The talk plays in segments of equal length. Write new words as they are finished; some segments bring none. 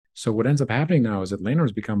So what ends up happening now is that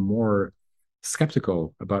landlords become more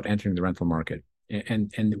skeptical about entering the rental market.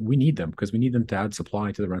 And we need them because we need them to add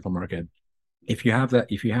supply to the rental market. If you have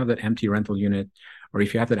that empty rental unit, or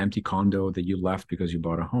if you have that empty condo that you left because you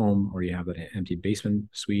bought a home, or you have that empty basement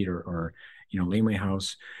suite, or laneway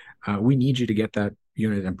house, we need you to get that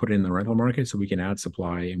unit and put it in the rental market so we can add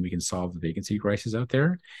supply and we can solve the vacancy crisis out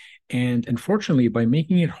there. And unfortunately, by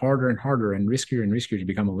making it harder and harder and riskier to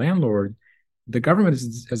become a landlord, the government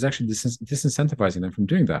is actually disincentivizing them from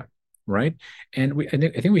doing that, right? And I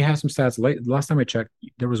think we have some stats. Last time I checked,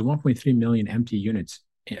 there was 1.3 million empty units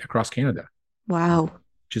across Canada, Wow.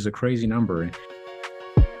 which is a crazy number.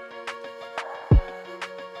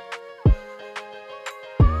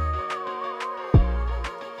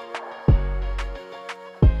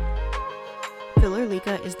 Viller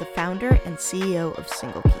Lica is the founder and CEO of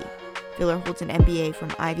SingleKey. Viller holds an MBA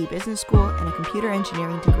from Ivey Business School and a computer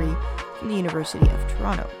engineering degree from the University of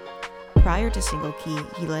Toronto. Prior to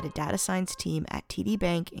SingleKey, he led a data science team at TD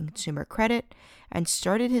Bank in consumer credit and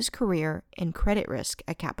started his career in credit risk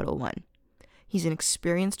at Capital One. He's an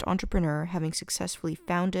experienced entrepreneur, having successfully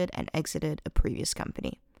founded and exited a previous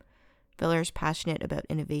company. Viller is passionate about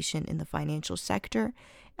innovation in the financial sector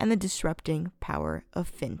and the disrupting power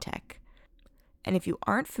of fintech. And if you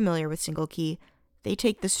aren't familiar with SingleKey, they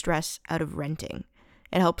take the stress out of renting.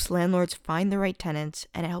 It helps landlords find the right tenants,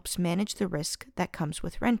 and it helps manage the risk that comes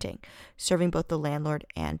with renting, serving both the landlord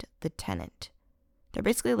and the tenant. They're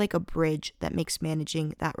basically like a bridge that makes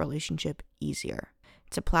managing that relationship easier.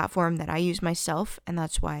 It's a platform that I use myself, and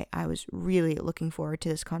that's why I was really looking forward to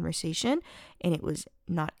this conversation, and it was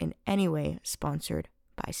not in any way sponsored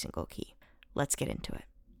by SingleKey. Let's get into it.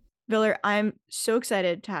 Viller, I'm so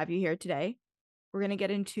excited to have you here today. We're going to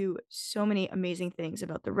get into so many amazing things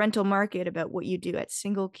about the rental market, about what you do at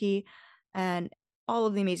SingleKey, and all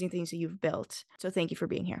of the amazing things that you've built. So thank you for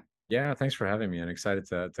being here. Yeah, thanks for having me. I'm excited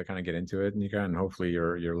to kind of get into it, Nika, and hopefully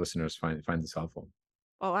your listeners find this helpful.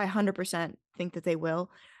 Oh, I 100% think that they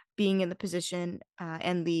will. Being in the position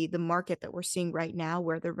and the market that we're seeing right now,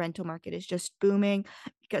 where the rental market is just booming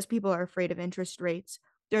because people are afraid of interest rates,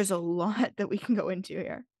 there's a lot that we can go into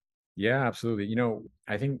here. Yeah, absolutely.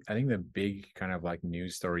 I think the big kind of like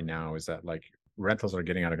news story now is that like rentals are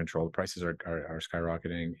getting out of control. Prices are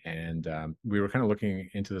skyrocketing, and we were kind of looking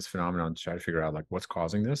into this phenomenon to try to figure out like what's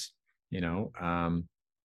causing this. You know,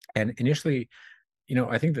 and initially,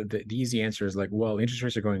 I think that the easy answer is like, well, interest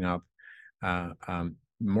rates are going up,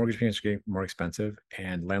 mortgage payments are getting more expensive,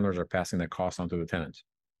 and landlords are passing that cost on to the tenants,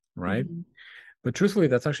 right? Mhm. But truthfully,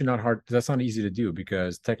 that's actually not hard. That's not easy to do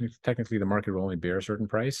because technically the market will only bear a certain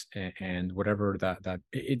price, and whatever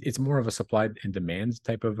it's more of a supply and demand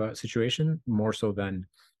type of situation, more so than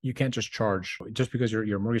you can't just charge just because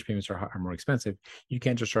your mortgage payments are more expensive. You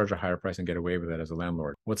can't just charge a higher price and get away with it as a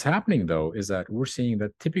landlord. What's happening though is that we're seeing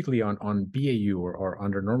that typically on BAU, or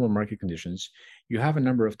under normal market conditions, you have a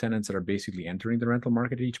number of tenants that are basically entering the rental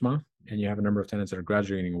market each month, and you have a number of tenants that are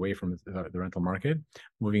graduating away from the rental market,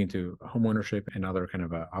 moving into home ownership and other kind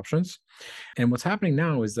of options. And what's happening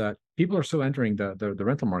now is that people are still entering the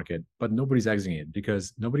rental market, but nobody's exiting it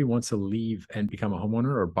because nobody wants to leave and become a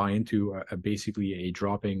homeowner or buy into basically a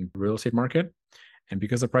dropping real estate market. And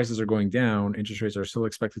because the prices are going down, interest rates are still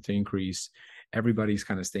expected to increase. Everybody's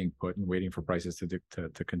kind of staying put and waiting for prices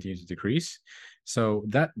to continue to decrease. So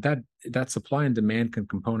that supply and demand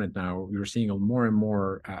component now, we're seeing more and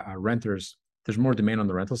more renters. There's more demand on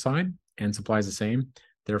the rental side, and supply is the same.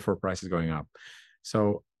 Therefore, prices going up.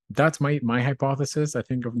 So that's my hypothesis. I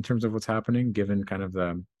think in terms of what's happening, given kind of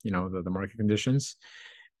the market conditions,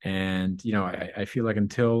 and I feel like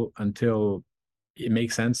until it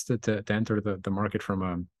makes sense to enter the market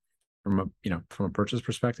from a purchase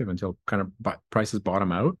perspective, until kind of prices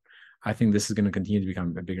bottom out, I think this is going to continue to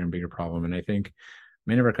become a bigger and bigger problem. And I think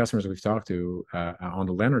many of our customers we've talked to on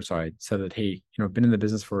the landlord side said that, hey, been in the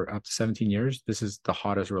business for up to 17 years. This is the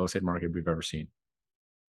hottest real estate market we've ever seen,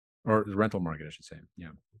 or the rental market, I should say. Yeah.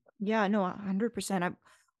 Yeah, no, 100%.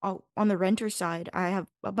 On the renter side, I have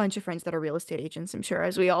a bunch of friends that are real estate agents, I'm sure,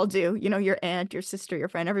 as we all do. Your aunt, your sister, your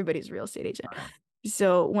friend, everybody's a real estate agent.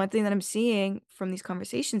 So one thing that I'm seeing from these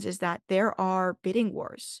conversations is that there are bidding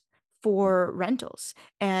wars for rentals,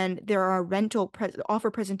 and there are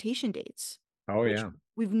offer presentation dates, Oh which yeah.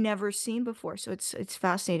 we've never seen before. So it's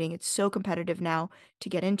fascinating. It's so competitive now to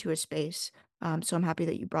get into a space. So I'm happy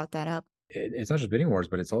that you brought that up. It's not just bidding wars,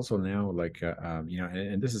 but it's also now like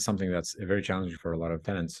and this is something that's very challenging for a lot of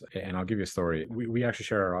tenants. And I'll give you a story. We actually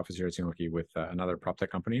share our office here at Singoki with another prop tech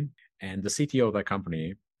company, and the CTO of that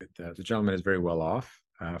company, the gentleman is very well off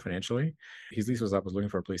financially. His lease was up, was looking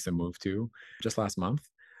for a place to move to just last month.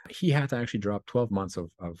 He had to actually drop 12 months of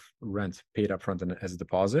rent paid up front as a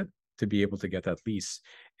deposit to be able to get that lease.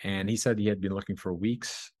 And he said he had been looking for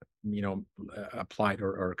weeks, applied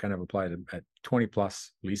or kind of applied at 20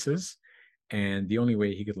 plus leases. And the only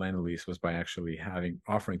way he could land a lease was by actually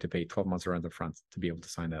offering to pay 12 months of rent up front to be able to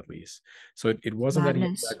sign that lease. So it It's wasn't that he had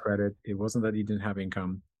madness. that credit. It wasn't that he didn't have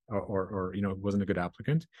income or wasn't a good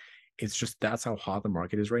applicant. It's just that's how hot the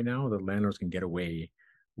market is right now that landlords can get away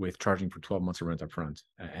with charging for 12 months of rent up front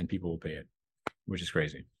and people will pay it, which is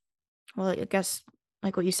crazy. Well, I guess,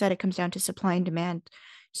 like what you said, it comes down to supply and demand.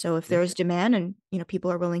 So if Yeah. there is demand and,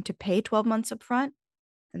 people are willing to pay 12 months up front,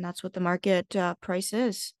 then that's what the market price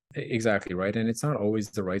is. Exactly right, and it's not always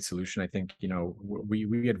the right solution. I think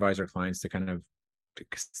we advise our clients to kind of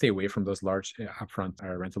stay away from those large upfront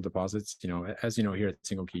rental deposits. As you know, here at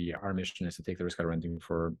Single Key, our mission is to take the risk out of renting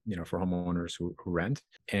for homeowners who rent.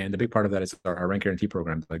 And the big part of that is our rent guarantee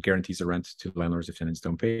program that guarantees the rent to landlords if tenants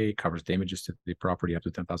don't pay, covers damages to the property up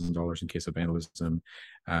to $10,000 in case of vandalism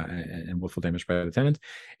and willful damage by the tenant.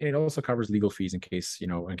 And it also covers legal fees in case you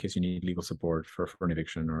need legal support for an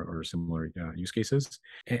eviction or similar use cases.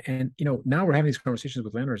 And now we're having these conversations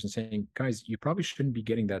with landlords and saying, guys, you probably shouldn't be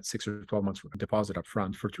getting that 6 or 12 months deposit up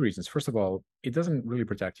front for two reasons. First of all, it doesn't really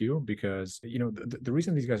protect you because the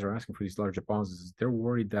reason these guys are asking for these large deposits is they're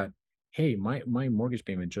worried that, hey, my mortgage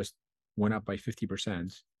payment just went up by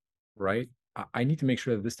 50%, right? I need to make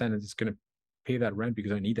sure that this tenant is going to pay that rent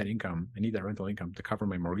because I need that income. I need that rental income to cover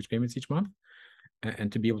my mortgage payments each month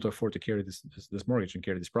and to be able to afford to carry this mortgage and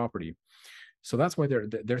carry this property. So that's why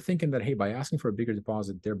they're thinking that, hey, by asking for a bigger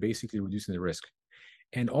deposit, they're basically reducing the risk.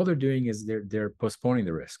 And all they're doing is they're postponing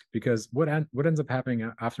the risk because what ends up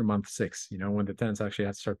happening after month 6, when the tenants actually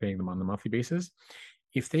have to start paying them on the monthly basis,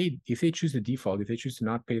 if they choose to default, if they choose to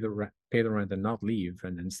not pay the rent and not leave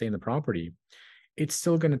and stay in the property, it's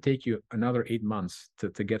still going to take you another 8 months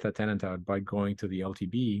to get that tenant out by going to the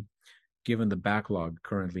LTB, given the backlog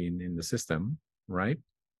currently in the system, right?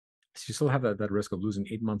 So you still have that risk of losing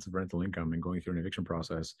 8 months of rental income and going through an eviction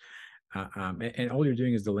process. And all you're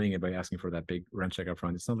doing is delaying it by asking for that big rent check up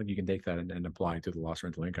front. It's not like you can take that and apply to the lost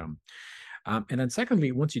rental income. And then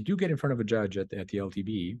secondly, once you do get in front of a judge at the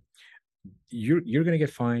LTB, you're going to get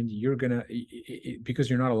fined. You're going to, because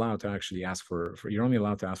you're not allowed to actually ask you're only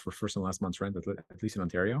allowed to ask for first and last month's rent, at least in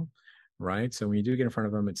Ontario. Right. So when you do get in front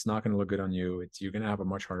of them, it's not going to look good on you. You're going to have a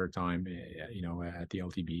much harder time, at the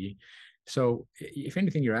LTB. So if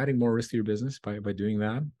anything, you're adding more risk to your business by doing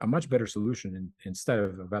that. A much better solution instead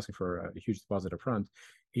of asking for a huge deposit up front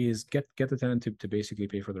is get the tenant to basically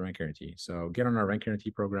pay for the rent guarantee. So get on our rent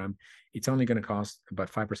guarantee program. It's only going to cost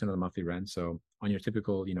about 5% of the monthly rent. So on your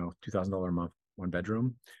typical, $2,000 a month, one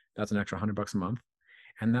bedroom, that's an extra $100 a month.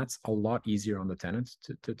 And that's a lot easier on the tenants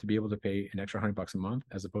to be able to pay an extra $100 a month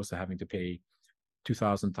as opposed to having to pay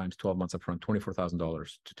 2,000 times 12 months upfront,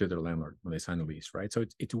 $24,000 to their landlord when they sign the lease, right? So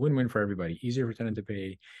it's a win-win for everybody. Easier for tenant to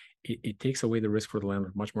pay. It takes away the risk for the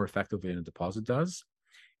landlord much more effectively than a deposit does.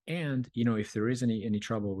 And if there is any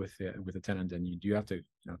trouble with a tenant and you do have to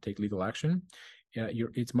take legal action,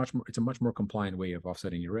 it's a much more compliant way of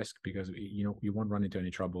offsetting your risk because you won't run into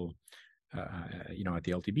any trouble at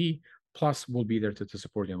the LTB. Plus, we'll be there to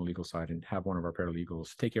support you on the legal side and have one of our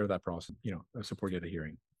paralegals take care of that process, support you at the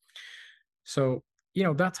hearing. So,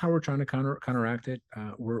 that's how we're trying to counteract it.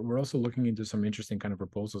 We're also looking into some interesting kind of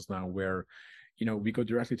proposals now where, we go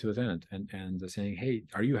directly to the tenant and saying, hey,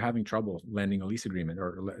 are you having trouble landing a lease agreement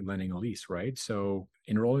or landing a lease, right? So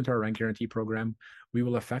enroll into our rent guarantee program. We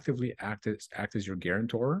will effectively act as your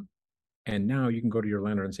guarantor. And now you can go to your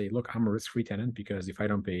landlord and say, look, I'm a risk-free tenant because if I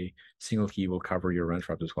don't pay, Single Key will cover your rent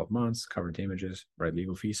for up to 12 months, cover damages, right,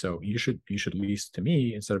 legal fees. So you should lease to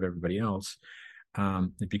me instead of everybody else,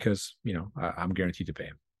 because I'm guaranteed to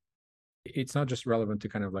pay. It's not just relevant to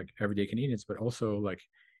kind of like everyday Canadians, but also like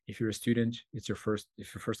if you're a student, if your first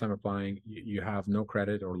time applying, you have no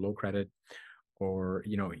credit or low credit, or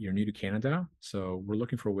you're new to Canada. So we're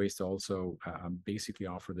looking for ways to also basically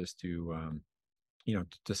offer this to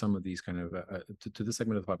to some of these kind of to this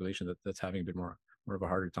segment of the population that's having a bit more of a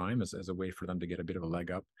harder time as a way for them to get a bit of a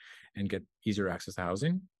leg up and get easier access to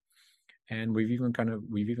housing. And we've even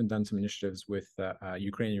done some initiatives with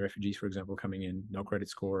Ukrainian refugees, for example, coming in, no credit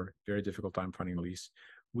score, very difficult time finding a lease.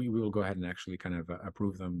 We will go ahead and actually kind of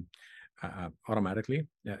approve them automatically,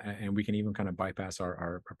 and we can even kind of bypass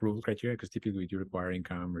our approval criteria because typically we do require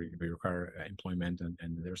income, we require employment, and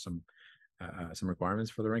there's some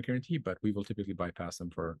requirements for the rent guarantee, but we will typically bypass them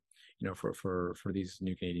for these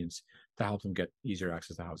new Canadians to help them get easier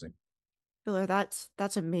access to housing. Filler, that's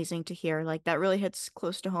amazing to hear. Like that really hits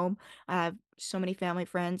close to home. I have so many family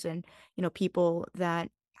friends and people that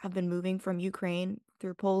have been moving from Ukraine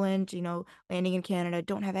through Poland, landing in Canada,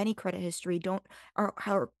 don't have any credit history, don't are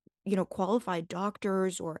qualified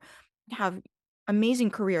doctors or have amazing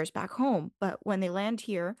careers back home. But when they land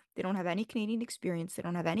here, they don't have any Canadian experience, they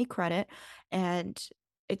don't have any credit, and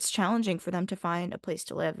it's challenging for them to find a place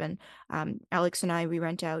to live. And Alex and I, we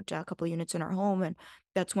rent out a couple units in our home, and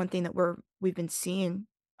that's one thing that we've been seeing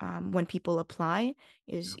when people apply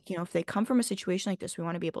is, if they come from a situation like this, we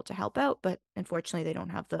want to be able to help out, but unfortunately they don't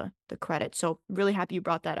have the credit. So really happy you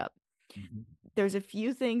brought that up. Mhm. There's a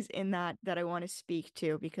few things in that I want to speak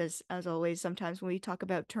to because, as always, sometimes when we talk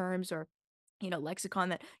about terms or lexicon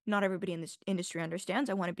that not everybody in this industry understands,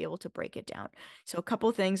 I want to be able to break it down. So a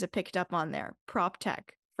couple things I picked up on there. Prop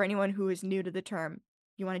tech. For anyone who is new to the term,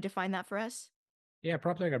 you want to define that for us? Yeah,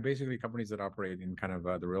 prop tech are basically companies that operate in kind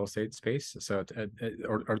of the real estate space. So,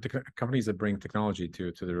 or the companies that bring technology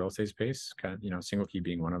to the real estate space. Kind of, Single Key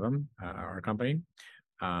being one of them, our company.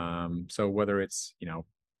 So whether it's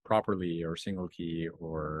properly or Single Key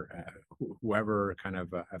or whoever kind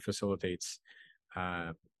of facilitates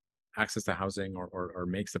access to housing or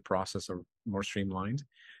makes the process of more streamlined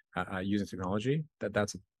using technology,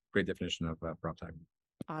 that's a great definition of prop tech.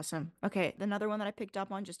 Awesome. Okay, another one that I picked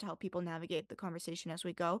up on just to help people navigate the conversation as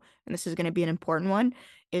we go, and this is going to be an important one,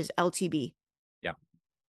 is LTB. Yeah.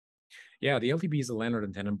 Yeah, the LTB is the landlord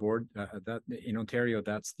and tenant board. That in Ontario,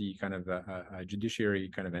 that's the kind of judiciary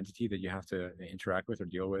kind of entity that you have to interact with or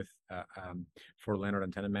deal with for landlord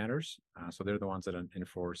and tenant matters. So they're the ones that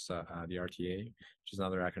enforce the RTA, which is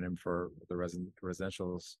another acronym for the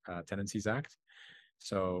Residential Tenancies Act.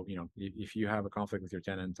 So if you have a conflict with your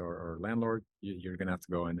tenant or landlord, you're going to have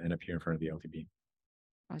to go and appear in front of the LTB.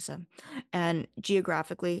 Awesome. And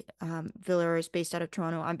geographically, Villa is based out of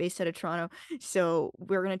Toronto. I'm based out of Toronto. So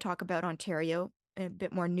we're going to talk about Ontario a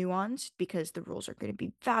bit more nuanced because the rules are going to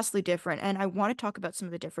be vastly different. And I want to talk about some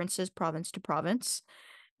of the differences province to province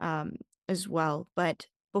um, as well. But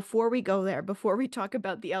before we go there, before we talk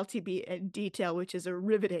about the LTB in detail, which is a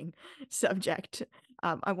riveting subject,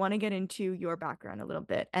 I want to get into your background a little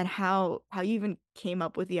bit and how you even came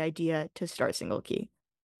up with the idea to start Single Key.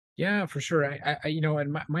 Yeah, for sure.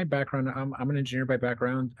 And my background, I'm an engineer by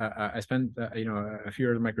background. I spent, a few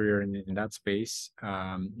years of my career in that space.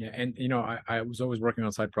 Yeah, and I was always working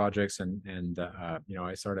on side projects, and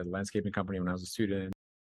I started a landscaping company when I was a student,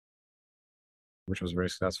 which was very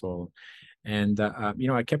successful. And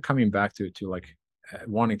I kept coming back to like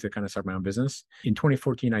wanting to kind of start my own business. In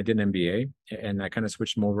 2014, I did an MBA, and I kind of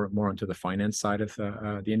switched more onto the finance side of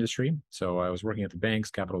the industry. So I was working at the banks,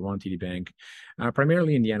 Capital One, TD Bank,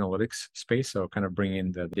 primarily in the analytics space. So kind of bringing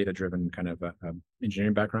in the data-driven kind of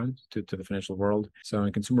engineering background to the financial world. So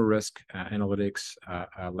in consumer risk, analytics,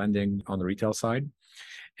 lending on the retail side.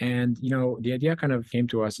 And the idea kind of came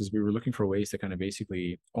to us as we were looking for ways to kind of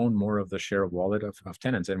basically own more of the share of wallet of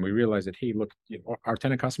tenants. And we realized that, hey, look, our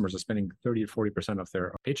tenant customers are spending 30 to 40% of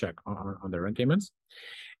their paycheck on their rent payments.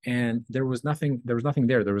 And there was nothing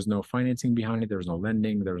there. There was no financing behind it. There was no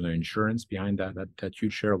lending. There was no insurance behind that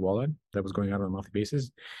huge share of wallet that was going out on a monthly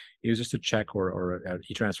basis. It was just a check or an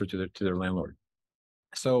e-transfer to their landlord.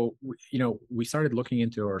 So we started looking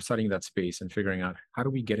into or studying that space and figuring out how do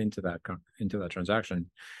we get into that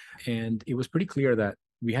transaction. And it was pretty clear that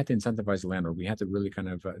we had to incentivize the landlord. We had to really kind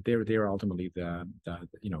of they're ultimately the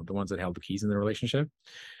ones that held the keys in the relationship.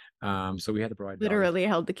 So we had to provide value. Literally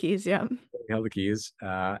held the keys, yeah. We held the keys,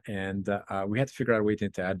 and we had to figure out a way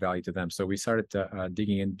to add value to them. So we started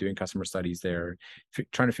digging in, doing customer studies there,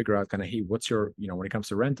 trying to figure out kind of, hey, what's your, when it comes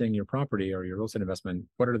to renting your property or your real estate investment,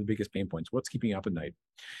 what are the biggest pain points? What's keeping you up at night?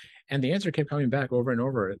 And the answer kept coming back over and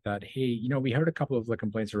over that, hey, we heard a couple of like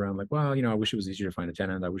complaints around like, well, I wish it was easier to find a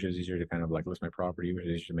tenant. I wish it was easier to kind of like list my property, it was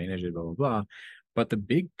easier to manage it, blah, blah, blah. But the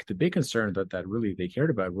big concern that really they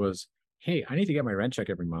cared about was, hey, I need to get my rent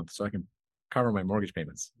check every month so I can cover my mortgage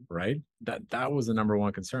payments, right? That was the number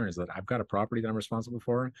one concern, is that I've got a property that I'm responsible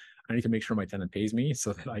for. I need to make sure my tenant pays me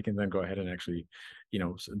so that I can then go ahead and actually,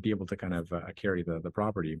 be able to kind of carry the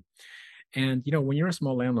property. And when you're a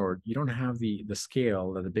small landlord, you don't have the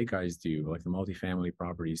scale that the big guys do, like the multifamily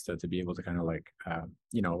properties, to be able to kind of like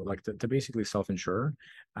to basically self-insure,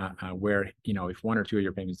 where if one or two of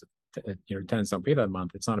your payments, your tenants don't pay that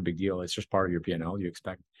month, it's not a big deal. It's just part of your P&L. You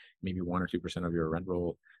expect maybe 1 or 2% of your rent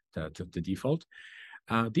roll to default.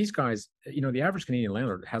 These guys, the average Canadian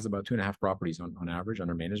landlord has about 2.5 properties on average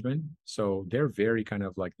under management. So they're very kind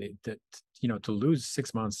of like to lose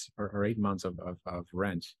 6 months or 8 months of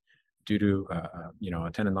rent due to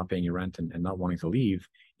a tenant not paying your rent and not wanting to leave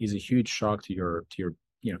is a huge shock to your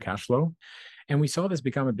cash flow. And we saw this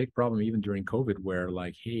become a big problem even during COVID, where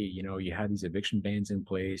like, hey, you had these eviction bans in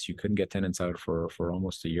place. You couldn't get tenants out for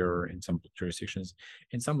almost a year in some jurisdictions.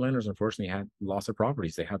 And some lenders, unfortunately, had lost their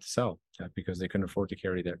properties. They had to sell because they couldn't afford to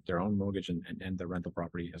carry their own mortgage and the rental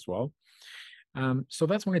property as well. So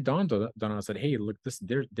that's when it dawned on us that, hey, look,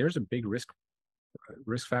 there's a big risk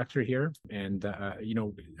factor here. And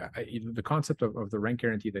the concept of the rent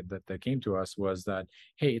guarantee that came to us was that,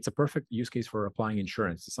 hey, it's a perfect use case for applying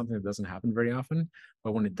insurance. It's something that doesn't happen very often,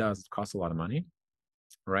 but when it does, it costs a lot of money,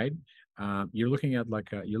 right? You're looking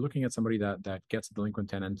at somebody that gets a delinquent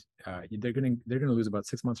tenant. They're gonna lose about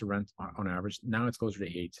 6 months of rent on average. Now it's closer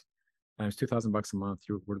to 8 times $2,000 a month.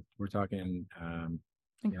 We're talking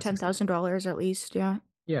Like $10,000 at least, yeah.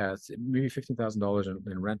 yeah, it's maybe $15,000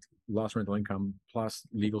 in rent, lost rental income, plus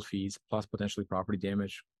legal fees, plus potentially property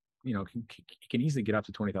damage. Can easily get up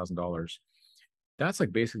to $20,000. That's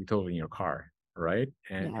like basically totaling your car, right?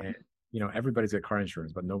 And everybody's got car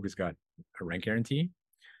insurance, but nobody's got a rent guarantee.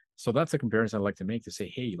 So that's a comparison I like to make to say,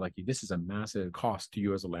 hey, like this is a massive cost to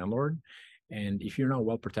you as a landlord, and if you're not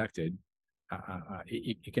well protected,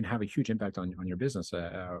 it can have a huge impact on your business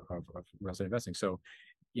of real estate investing. So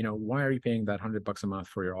why are you paying that $100 a month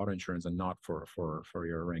for your auto insurance and not for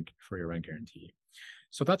your rent guarantee?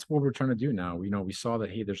 So that's what we're trying to do now. We saw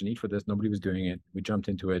that, hey, there's a need for this. Nobody was doing it. We jumped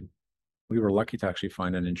into it. We were lucky to actually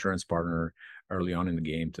find an insurance partner early on in the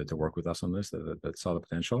game to work with us on this that saw the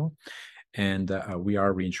potential. And we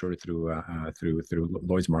are reinsured through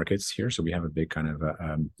Lloyd's Markets here, so we have a big kind of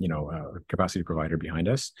capacity provider behind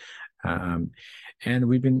us, and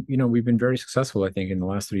we've been very successful, I think, in the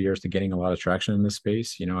last 3 years to getting a lot of traction in this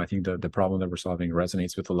space. I think the problem that we're solving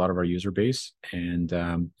resonates with a lot of our user base, and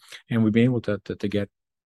we've been able to get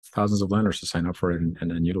thousands of lenders to sign up for it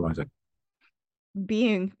and utilize it.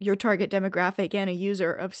 Being your target demographic and a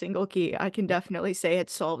user of Single Key, I can definitely say it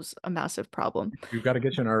solves a massive problem. We've got to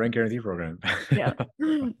get you in our rent guarantee program. Yeah.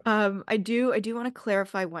 I do want to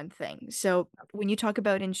clarify one thing. So when you talk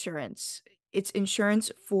about insurance, it's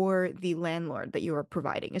insurance for the landlord that you are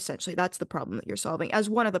providing. Essentially, that's the problem that you're solving as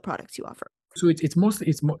one of the products you offer. So it's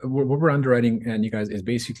mostly what we're underwriting, and you guys, is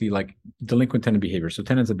basically like delinquent tenant behavior. So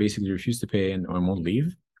tenants that basically refuse to pay and won't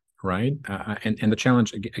leave, right? And the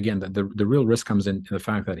challenge again, the real risk comes in the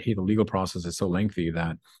fact that, hey, the legal process is so lengthy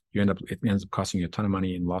that it ends up costing you a ton of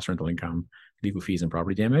money in lost rental income, legal fees, and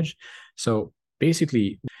property damage. So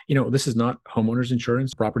basically, this is not homeowners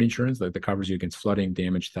insurance, property insurance that covers you against flooding,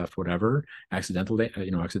 damage, theft, whatever, accidental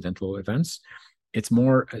events. It's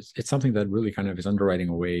something that really kind of is underwriting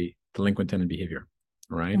away delinquent tenant behavior,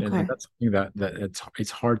 right? Okay. And that's something that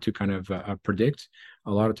it's hard to kind of predict.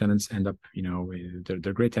 A lot of tenants end up,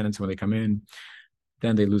 they're great tenants when they come in,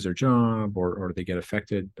 then they lose their job or they get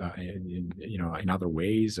affected in other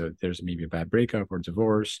ways. There's maybe a bad breakup or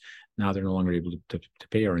divorce. Now they're no longer able to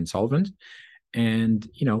pay or insolvent. And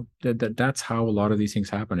that's how a lot of these things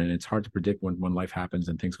happen, and it's hard to predict when life happens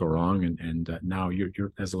and things go wrong. And now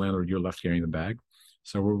you're as a landlord, you're left carrying the bag.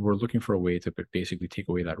 So we're looking for a way to basically take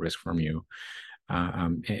away that risk from you,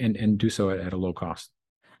 and do so at a low cost.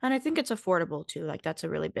 And I think it's affordable too. Like that's a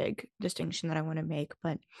really big distinction that I want to make.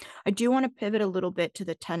 But I do want to pivot a little bit to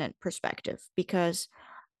the tenant perspective, because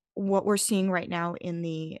what we're seeing right now in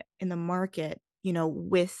the market,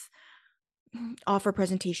 with offer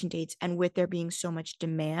presentation dates and with there being so much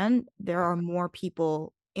demand, there are more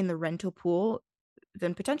people in the rental pool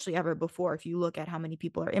than potentially ever before. If you look at how many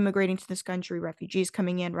people are immigrating to this country, refugees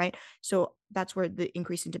coming in, right? So that's where the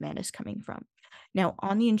increase in demand is coming from. Now,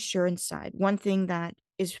 on the insurance side, one thing that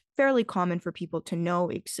is fairly common for people to know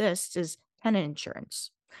exists is tenant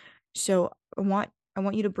insurance. So I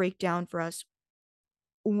want you to break down for us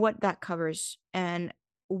what that covers and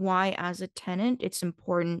why, as a tenant, it's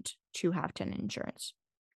important to have tenant insurance.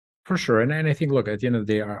 For sure. And I think, look, at the end of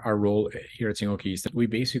the day, our role here at Single Key is that we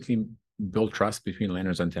basically build trust between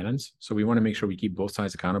landlords and tenants. So we want to make sure we keep both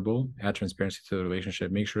sides accountable, add transparency to the relationship,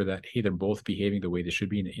 make sure that, hey, they're both behaving the way they should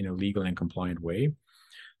be in a legal and compliant way.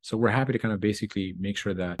 So we're happy to kind of basically make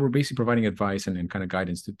sure that we're basically providing advice and kind of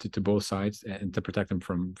guidance to both sides and to protect them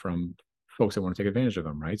from folks that want to take advantage of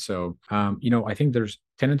them, right? So, I think there's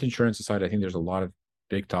tenant insurance aside, I think there's a lot of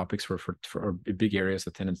big topics for big areas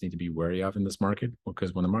that tenants need to be wary of in this market,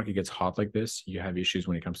 because when the market gets hot like this, you have issues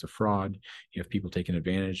when it comes to fraud. You have people taking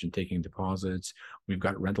advantage and taking deposits. We've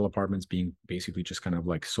got rental apartments being basically just kind of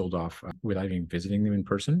like sold off without even visiting them in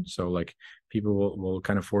person. So like people will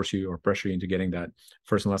kind of force you or pressure you into getting that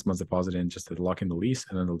first and last month's deposit in just to lock in the lease,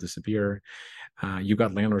 and then they'll disappear. You've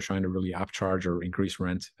got landlords trying to really upcharge or increase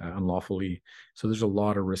rent unlawfully. So there's a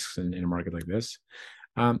lot of risks in a market like this.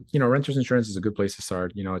 Renters insurance is a good place to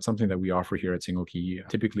start. It's something that we offer here at Single Key.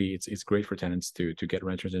 Typically, it's great for tenants to get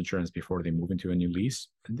renters insurance before they move into a new lease.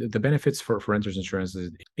 The benefits for renters insurance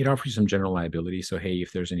is it offers you some general liability. So, hey,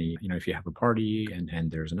 if there's any, if you have a party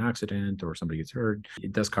and there's an accident or somebody gets hurt,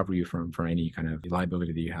 it does cover you for any kind of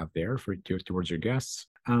liability that you have there towards your guests.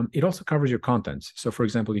 It also covers your contents. So, for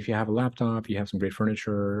example, if you have a laptop, you have some great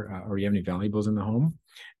furniture, or you have any valuables in the home,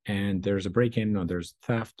 and there's a break-in or there's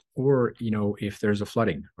theft, or if there's a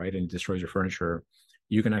flooding, right, and it destroys your furniture,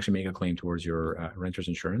 you can actually make a claim towards your renter's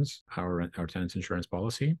insurance, our tenant's insurance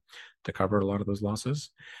policy, to cover a lot of those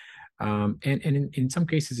losses. And in some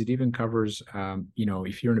cases, it even covers,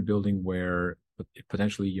 if you're in a building where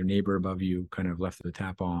potentially your neighbor above you kind of left the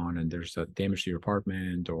tap on and there's a damage to your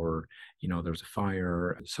apartment, or there's a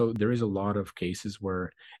fire. So there is a lot of cases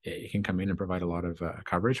where it can come in and provide a lot of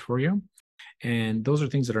coverage for you. And those are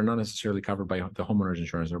things that are not necessarily covered by the homeowner's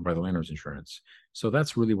insurance or by the landlord's insurance. So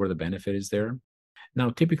that's really where the benefit is there. Now,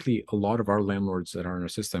 typically, a lot of our landlords that are in our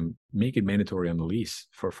system make it mandatory on the lease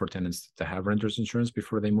for tenants to have renter's insurance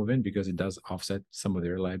before they move in, because it does offset some of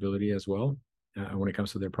their liability as well when it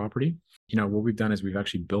comes to their property. What we've done is we've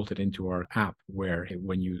actually built it into our app, where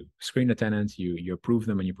when you screen a tenant, you approve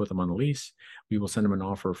them and you put them on the lease, we will send them an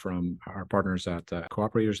offer from our partners at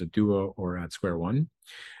Cooperators, at Duo, or at Square One.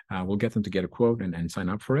 We'll get them to get a quote and sign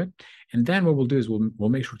up for it. And then what we'll do is we'll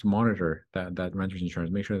make sure to monitor that renter's insurance,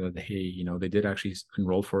 make sure that, hey, they did actually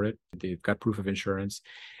enroll for it, they've got proof of insurance,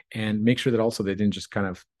 and make sure that also they didn't just kind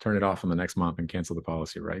of turn it off on the next month and cancel the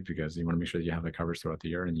policy, right? Because you want to make sure that you have the coverage throughout the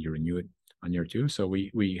year and you renew it on year two. So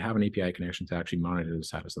we have an API connection to actually monitor the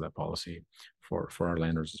status of that policy for our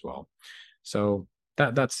landlords as well. So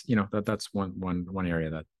that's one area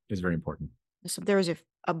that is very important. So there's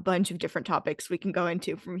a bunch of different topics we can go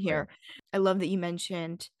into from here. I love that you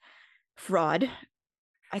mentioned fraud.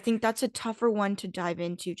 I think that's a tougher one to dive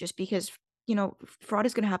into, just because, fraud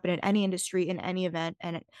is going to happen in any industry, in any event.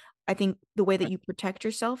 And I think the way that you protect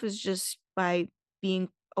yourself is just by being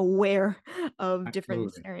aware of different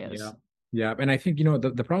Absolutely. scenarios. Yeah. Yeah. And I think,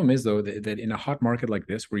 the problem is, though, that in a hot market like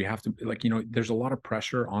this, where you have to, there's a lot of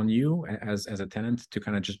pressure on you as a tenant to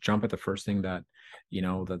kind of just jump at the first thing that,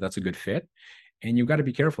 that's a good fit. And you've got to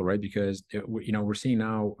be careful, right? Because, we're seeing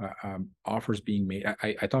now offers being made.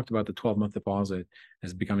 I talked about the 12-month deposit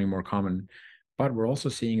as becoming more common, but we're also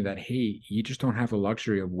seeing that, hey, you just don't have the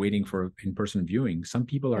luxury of waiting for in-person viewing. Some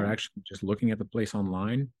people are actually just looking at the place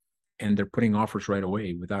online, and they're putting offers right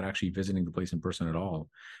away without actually visiting the place in person at all.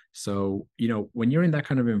 So, when you're in that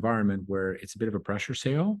kind of environment where it's a bit of a pressure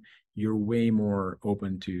sale, you're way more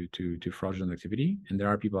open to fraudulent activity. And there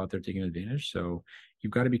are people out there taking advantage. So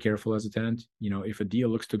you've got to be careful as a tenant. If a deal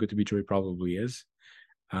looks too good to be true, it probably is.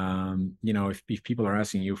 If people are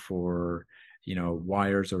asking you for,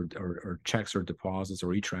 wires or checks or deposits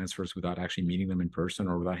or e-transfers without actually meeting them in person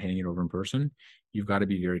or without handing it over in person, you've got to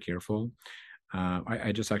be very careful.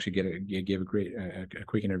 I just actually gave a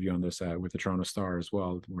quick interview on this with the Toronto Star as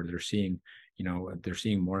well, where they're seeing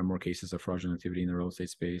more and more cases of fraudulent activity in the real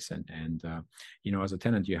estate space, and as a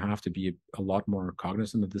tenant, you have to be a lot more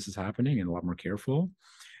cognizant that this is happening and a lot more careful,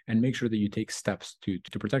 and make sure that you take steps to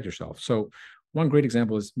protect yourself. So one great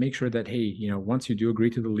example is make sure that, hey, once you do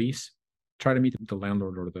agree to the lease, try to meet the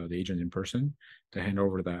landlord or the agent in person to hand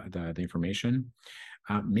over the information.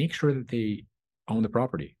 Make sure that they own the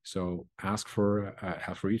property. So ask for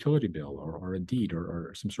a utility bill or a deed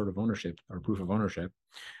or some sort of ownership or proof of ownership,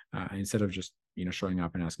 instead of just showing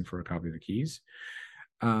up and asking for a copy of the keys.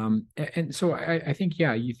 And so I think,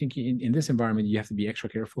 you think in this environment, you have to be extra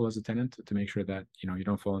careful as a tenant to make sure that, you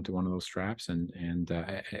don't fall into one of those traps. And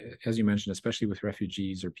as you mentioned, especially with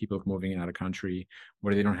refugees or people moving out of country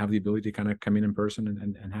where they don't have the ability to kind of come in person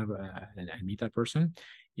and have and meet that person,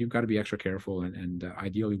 you've got to be extra careful and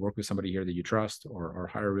ideally work with somebody here that you trust, or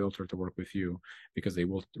hire a realtor to work with you, because they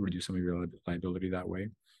will reduce some of your liability that way.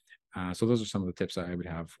 So those are some of the tips I would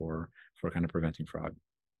have for kind of preventing fraud.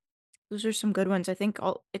 Those are some good ones. I think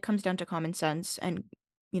it comes down to common sense and,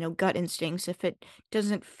 gut instincts. If it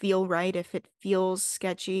doesn't feel right, if it feels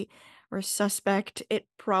sketchy or suspect, it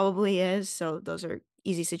probably is. So those are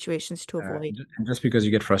easy situations to avoid. And just because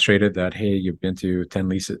you get frustrated that, hey, you've been to 10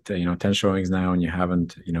 leases, 10 showings now, and you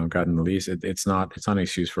haven't, gotten the lease, it's not an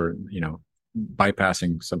excuse for,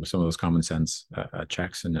 bypassing some of those common sense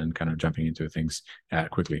checks and then kind of jumping into things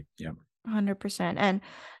quickly. Yeah. 100%. And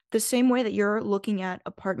The same way that you're looking at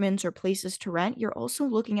apartments or places to rent, you're also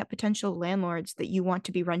looking at potential landlords that you want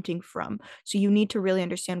to be renting from. So you need to really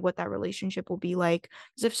understand what that relationship will be like.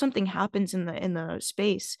 Because if something happens in the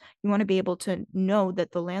space, you want to be able to know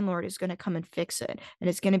that the landlord is going to come and fix it and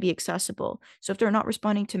it's going to be accessible. So if they're not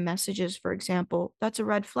responding to messages, for example, that's a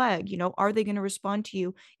red flag. Are they going to respond to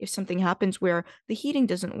you if something happens where the heating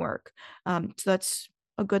doesn't work? So that's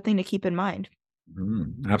a good thing to keep in mind.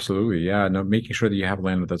 Absolutely. Yeah. No, making sure that you have a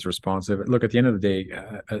landlord that's responsive. Look, at the end of the day,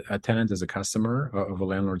 a tenant is a customer of a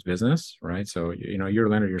landlord's business, right? So, you're a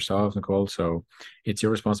landlord yourself, Nicole. So it's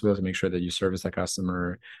your responsibility to make sure that you service that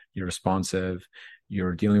customer, you're responsive,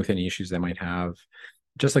 you're dealing with any issues they might have,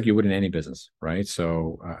 just like you would in any business, right?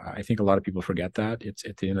 So I think a lot of people forget that. It's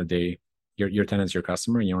at the end of the day, your tenant's your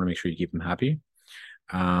customer, and you want to make sure you keep them happy.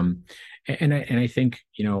 Um, and I think,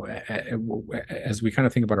 as we kind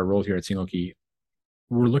of think about our role here at Single Key,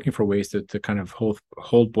 we're looking for ways to kind of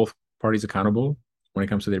hold both parties accountable when it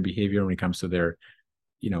comes to their behavior, when it comes to their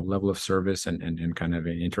level of service and kind of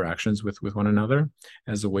interactions with one another,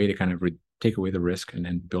 as a way to kind of take away the risk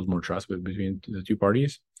and build more trust between the two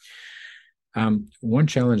parties. One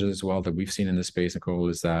challenge as well that we've seen in this space, Nicole,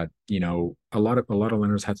 is that a lot of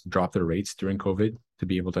lenders had to drop their rates during COVID to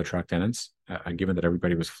be able to attract tenants, given that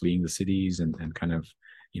everybody was fleeing the cities and kind of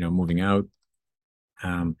moving out.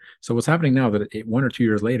 So what's happening now that 1 or 2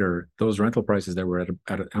 years later, those rental prices that were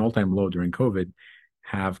at an all-time low during COVID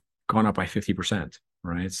have gone up by 50%,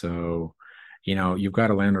 right? So, you've got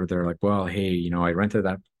a landlord there like, well, hey, I rented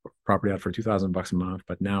that property out for $2,000 a month,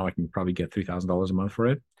 but now I can probably get $3,000 a month for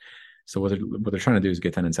it. So what they're trying to do is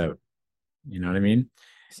get tenants out. You know what I mean?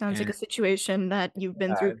 Sounds like And a situation that you've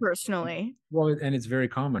been through uh, personally. well, and it's very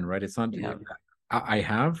common, right? It's not. Yeah. I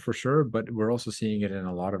have for sure, but we're also seeing it in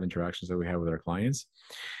a lot of interactions that we have with our clients,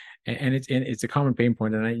 and it's a common pain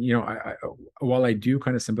point. And while I do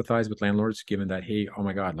kind of sympathize with landlords, given that, hey, oh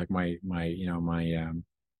my God, like my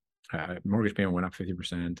mortgage payment went up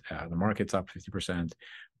 50%, the market's up 50%.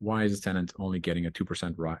 Why is this tenant only getting a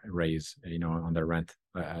 2% raise, on their rent,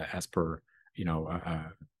 as per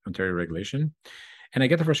Ontario regulation? And I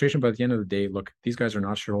get the frustration, but at the end of the day, look, these guys are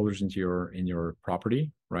not shareholders in your property,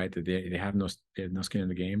 right? They have no skin in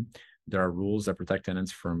the game. There are rules that protect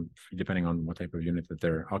tenants from, depending on what type of unit that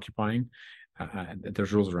they're occupying.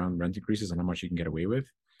 There's rules around rent increases and how much you can get away with.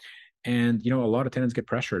 And a lot of tenants get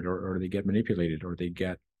pressured, or they get manipulated, or they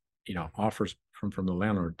get offers from the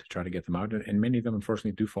landlord to try to get them out, and many of them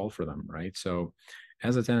unfortunately do fall for them, right? So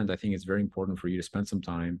as a tenant, I think it's very important for you to spend some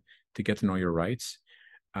time to get to know your rights,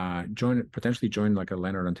 potentially join like a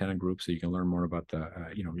landlord and tenant group, so you can learn more about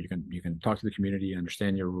you can talk to the community,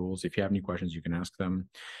 understand your rules. If you have any questions, you can ask them.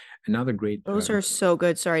 Another great Those are so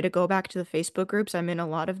good. Sorry, to go back to the Facebook groups, I'm in a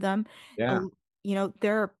lot of them. yeah.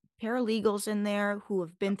 There are paralegals in there who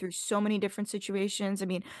have been through so many different situations. I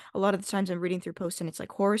mean, a lot of the times I'm reading through posts and it's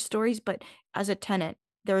like horror stories, but as a tenant,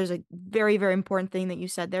 there is a very, very important thing that you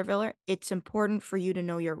said there, Viller. It's important for you to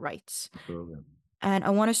know your rights. Absolutely. And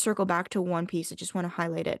I want to circle back to one piece. I just want to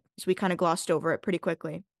highlight it. So we kind of glossed over it pretty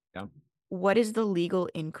quickly. Yeah. What is the legal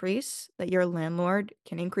increase that your landlord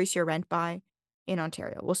can increase your rent by in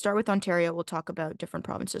Ontario? We'll start with Ontario. We'll talk about different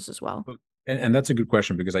provinces as well. And that's a good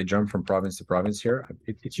question, because I jump from province to province here.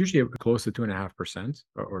 It's usually close to 2.5%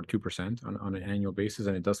 or 2% on an annual basis,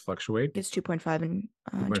 and it does fluctuate. It's 2.5 in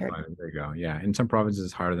Ontario. 2.5. There you go. Yeah. In some provinces,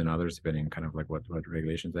 it's higher than others, depending on kind of like what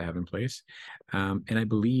regulations they have in place. And I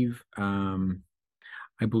believe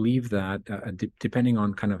that, depending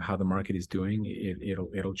on kind of how the market is doing,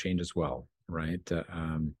 it'll change as well, right?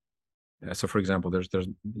 So for example, there's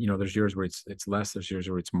years where it's less, there's years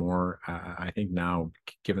where it's more. I think now,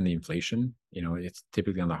 given the inflation, it's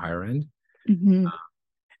typically on the higher end. Mhm.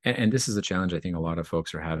 And this is a challenge I think a lot of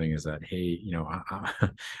folks are having, is that, hey,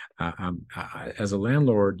 as a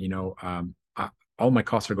landlord, all my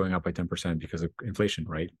costs are going up by 10% because of inflation,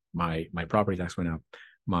 right? My property tax went up,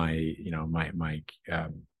 my you know my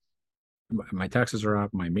taxes are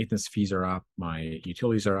up, my maintenance fees are up, my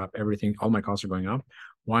utilities are up, everything, all my costs are going up.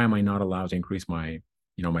 Why am I not allowed to increase my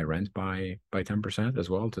rent by 10% as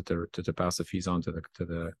well, to pass the fees on to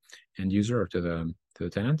the end user, or to the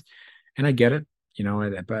tenant? And I get it,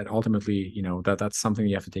 but ultimately, that's something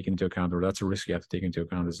you have to take into account, or that's a risk you have to take into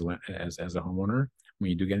account as a homeowner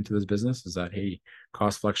when you do get into this business, is that, hey,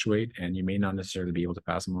 costs fluctuate, and you may not necessarily be able to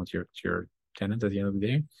pass them on to your tenant at the end of the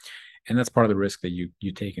day. And that's part of the risk that you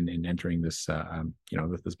take in entering this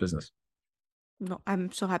business. No,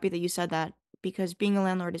 I'm so happy that you said that because being a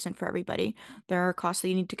landlord isn't for everybody. There are costs that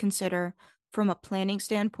you need to consider from a planning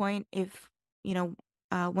standpoint. If, you know,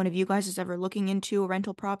 one of you guys is ever looking into a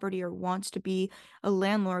rental property or wants to be a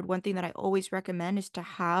landlord, one thing that I always recommend is to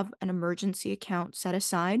have an emergency account set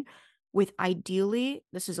aside with ideally,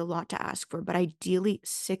 this is a lot to ask for, but ideally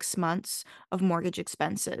 6 months of mortgage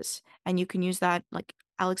expenses. And you can use that, like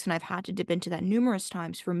Alex and I've had to dip into that numerous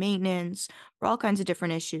times for maintenance, for all kinds of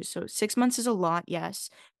different issues. So 6 months is a lot, yes.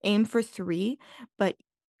 Aim for 3, but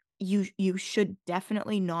you should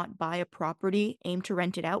definitely not buy a property, aim to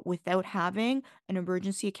rent it out without having an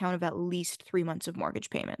emergency account of at least 3 months of mortgage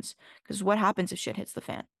payments. Because what happens if shit hits the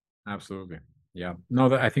fan? Absolutely. Yeah. No,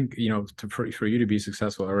 that I think, for you to be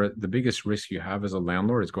successful, or the biggest risk you have as a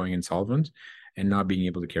landlord is going insolvent and not being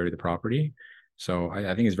able to carry the property. So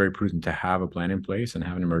I think it's very prudent to have a plan in place and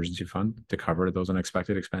have an emergency fund to cover those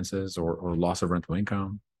unexpected expenses or loss of rental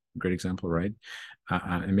income. Great example, right?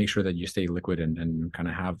 And make sure that you stay liquid and kind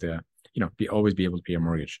of have always be able to pay a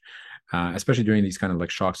mortgage, especially during these kind of like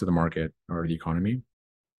shocks to the market or the economy.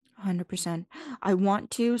 100%. I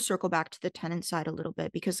want to circle back to the tenant side a little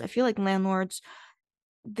bit because I feel like landlords,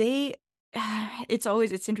 they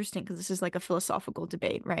it's interesting because this is like a philosophical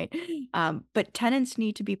debate, right? But tenants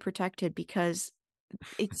need to be protected because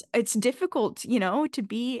it's difficult, to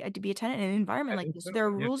be a tenant in an environment I like think this. so. There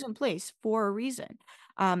are Yeah. rules in place for a reason.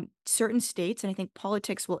 Certain states, and I think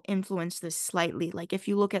politics will influence this slightly. Like if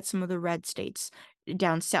you look at some of the red states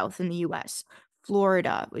down south in the US,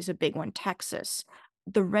 Florida is a big one, Texas.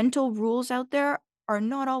 The rental rules out there are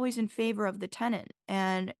not always in favor of the tenant,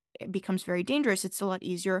 and it becomes very dangerous. It's a lot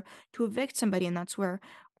easier to evict somebody, and that's where,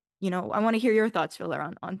 I want to hear your thoughts, Filler,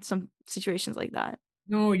 on some situations like that.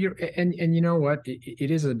 No, and you know what? It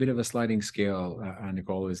is a bit of a sliding scale,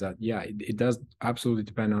 Nicole. Is that yeah? It does absolutely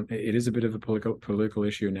depend on. It is a bit of a political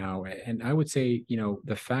issue now, and I would say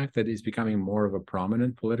the fact that it's becoming more of a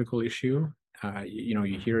prominent political issue.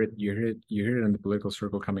 You hear it, you hear it in the political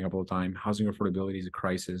circle coming up all the time. Housing affordability is a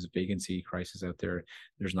crisis, vacancy crisis out there.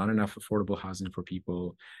 There's not enough affordable housing for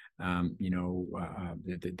people.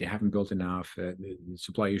 They haven't built enough. The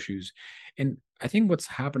supply issues, and I think what's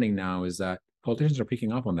happening now is that politicians are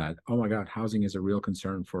picking up on that. Oh my God, housing is a real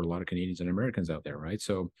concern for a lot of Canadians and Americans out there, right?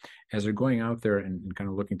 So as they're going out there and kind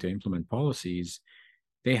of looking to implement policies,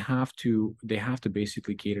 they have to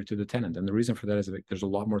basically cater to the tenant. And the reason for that is that there's a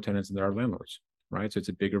lot more tenants than there are landlords, right? So it's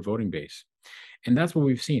a bigger voting base. And that's what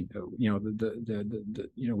we've seen.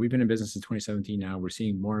 We've been in business since 2017 now. We're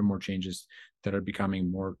seeing more and more changes that are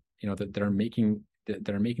becoming more, that are making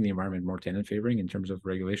the environment more tenant favoring in terms of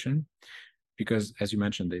regulation because as you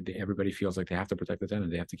mentioned, everybody feels like they have to protect the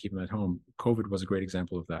tenant, they have to keep them at home. COVID was a great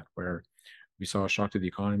example of that, where we saw a shock to the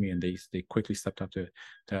economy, and they quickly stepped up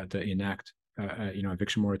to enact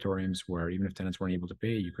eviction moratoriums, where even if tenants weren't able to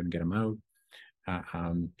pay, you couldn't get them out. Uh,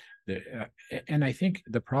 um, and I think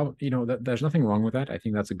the problem, there's nothing wrong with that. I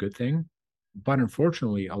think that's a good thing, but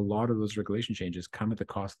unfortunately, a lot of those regulation changes come at the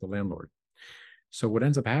cost of the landlord. So what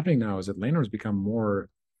ends up happening now is that landlords become more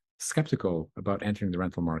skeptical about entering the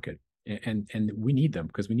rental market, and we need them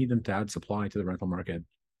because we need them to add supply to the rental market.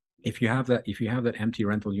 If you have that empty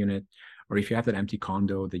rental unit, or if you have that empty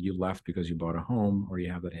condo that you left because you bought a home, or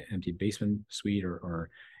you have that empty basement suite or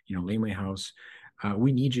laneway house,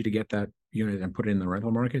 we need you to get that unit and put it in the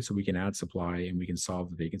rental market so we can add supply and we can solve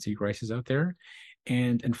the vacancy crisis out there.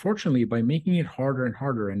 And unfortunately, by making it harder and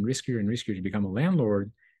harder and riskier to become a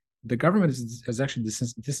landlord, the government is actually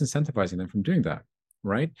disincentivizing them from doing that,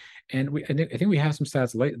 right? And I think we have some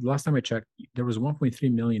stats. Last time I checked, there was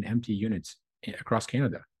 1.3 million empty units across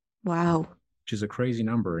Canada, Wow. which is a crazy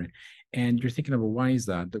number. And you're thinking about, why is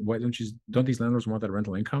that? Why don't these landlords want that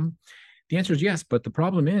rental income? The answer is yes, but the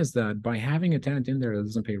problem is that by having a tenant in there that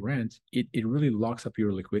doesn't pay rent, it really locks up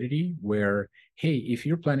your liquidity. Where, hey, if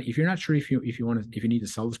you're not sure if you need to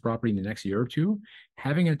sell this property in the next year or two,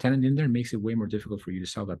 having a tenant in there makes it way more difficult for you to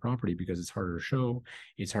sell that property because it's harder to show,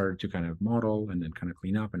 it's harder to kind of model and then kind of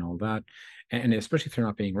clean up and all that. And especially if they're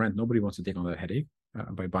not paying rent, nobody wants to take on that headache.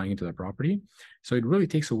 By buying into that property, so it really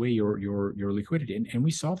takes away your liquidity, and we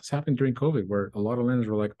saw this happen during COVID, where a lot of lenders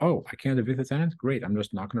were like, "Oh, I can't evict the tenant. Great, I'm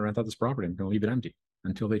just not going to rent out this property. I'm going to leave it empty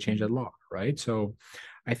until they change that law." Right. So,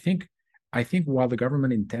 I think while the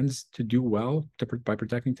government intends to do well by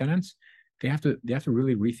protecting tenants, they have to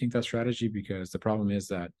really rethink that strategy, because the problem is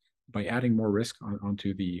that by adding more risk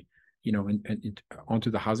onto the onto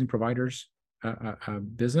the housing providers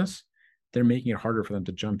business, they're making it harder for them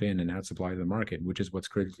to jump in and add supply to the market, which is what's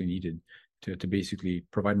critically needed to basically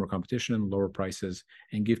provide more competition, lower prices,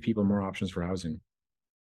 and give people more options for housing.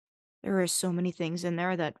 There are so many things in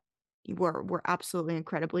there that were absolutely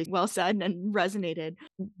incredibly well said and resonated.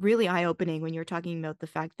 Really eye-opening when you're talking about the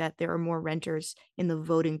fact that there are more renters in the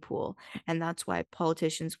voting pool, and that's why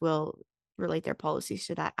politicians will relate their policies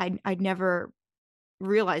to that. I'd never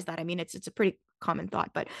realized that. I mean, it's a pretty common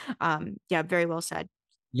thought, but yeah, very well said.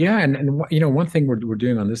 Yeah, and one thing we're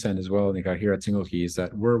doing on this end as well, like here at Single Key, is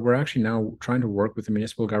that we're actually now trying to work with the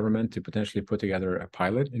municipal government to potentially put together a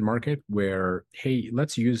pilot in market where, hey,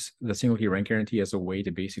 let's use the Single Key rent guarantee as a way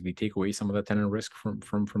to basically take away some of the tenant risk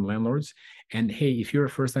from landlords. And hey, if you're a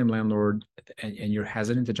first time landlord and you're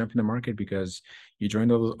hesitant to jump in the market because you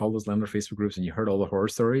joined all those landlord Facebook groups and you heard all the horror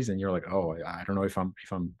stories and you're like, oh, I don't know if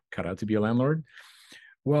I'm cut out to be a landlord.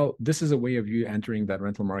 Well, this is a way of you entering that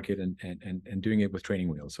rental market and doing it with training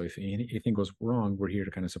wheels. So if anything goes wrong, we're here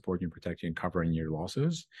to kind of support you and protect you and cover any of your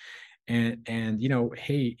losses. And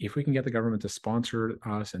hey, if we can get the government to sponsor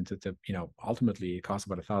us and to ultimately it costs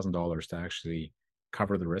about $1,000 to actually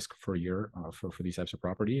cover the risk for a year for these types of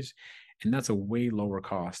properties, and that's a way lower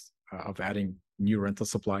cost of adding new rental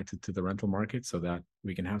supply to the rental market, so that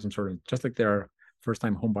we can have some sort of, just like there are first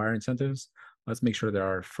time home buyer incentives, let's make sure there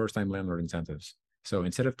are first time landlord incentives. So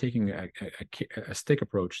instead of taking a stick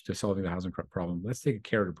approach to solving the housing problem, let's take a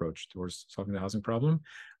carrot approach towards solving the housing problem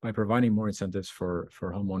by providing more incentives for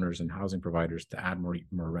homeowners and housing providers to add more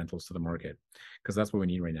rentals to the market, because that's what we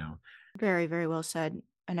need right now. Very, very well said.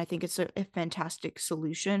 And I think it's a fantastic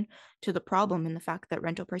solution to the problem and the fact that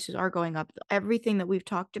rental prices are going up. Everything that we've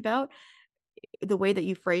talked about, the way that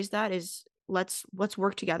you phrase that is let's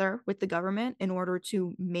work together with the government in order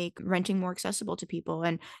to make renting more accessible to people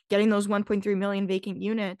and getting those 1.3 million vacant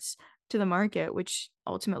units to the market, which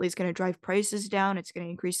ultimately is going to drive prices down. It's going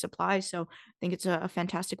to increase supply. So I think it's a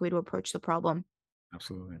fantastic way to approach the problem.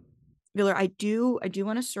 Absolutely. Viller, I do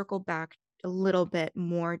want to circle back a little bit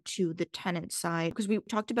more to the tenant side because we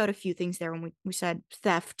talked about a few things there when we said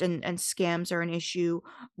theft and scams are an issue.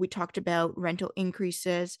 We talked about rental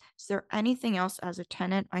increases. Is there anything else as a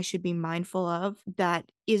tenant I should be mindful of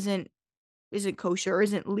that isn't kosher or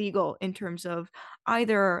isn't legal in terms of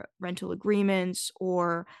either rental agreements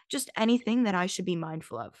or just anything that I should be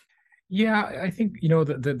mindful of? Yeah, I think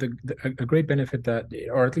a great benefit that,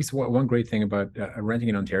 or at least one great thing about renting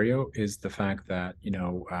in Ontario is the fact that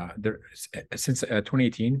there since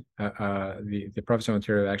 2018, the province of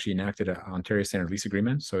Ontario actually enacted an Ontario Standard Lease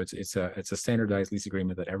Agreement. So it's a standardized lease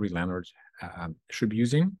agreement that every landlord should be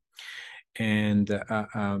using. And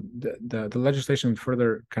the legislation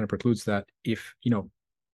further kind of precludes that if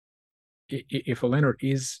a landlord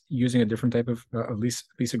is using a different type of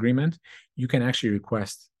lease agreement, you can actually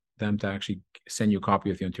request them to actually send you a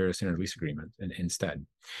copy of the Ontario Standard Lease Agreement instead.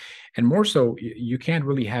 And more so, you can't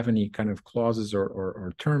really have any kind of clauses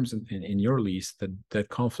or terms in your lease that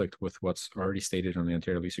conflict with what's already stated on the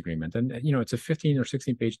Ontario Lease Agreement. And it's a 15 or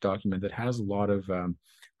 16-page document that has a lot of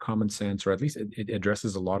common sense, or at least it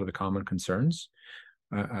addresses a lot of the common concerns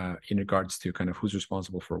in regards to kind of who's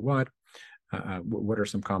responsible for what are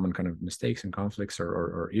some common kind of mistakes and conflicts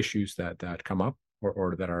or issues that come up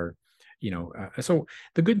or that are so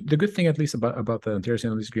the good thing, at least about the Ontario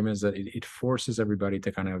Standard Lease Agreement, is that it forces everybody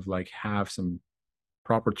to kind of like have some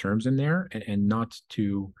proper terms in there and not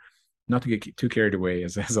to get too carried away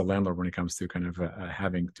as a landlord when it comes to kind of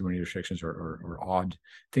having too many restrictions or odd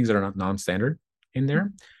things that are not non-standard in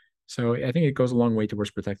there. So I think it goes a long way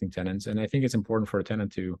towards protecting tenants, and I think it's important for a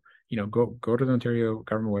tenant to go to the Ontario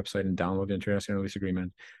government website and download the Ontario Standard Lease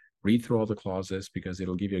Agreement, read through all the clauses, because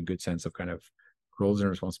it'll give you a good sense of kind of roles and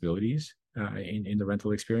responsibilities in the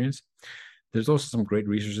rental experience. There's also some great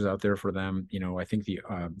resources out there for them. I think the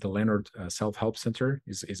Landlord Self-Help Center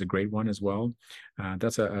is a great one as well.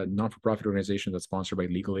 That's a non-for-profit organization that's sponsored by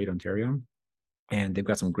Legal Aid Ontario, and they've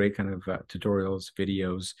got some great kind of tutorials,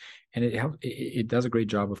 videos, and it does a great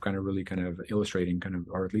job of kind of really kind of illustrating kind of,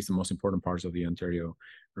 or at least the most important parts of the Ontario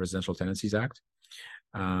Residential Tenancies Act.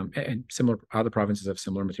 And similar other provinces have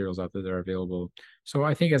similar materials out there that are available. So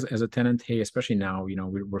I think as a tenant, hey, especially now,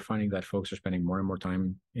 we're finding that folks are spending more and more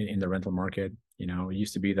time in the rental market. It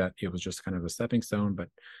used to be that it was just kind of a stepping stone, but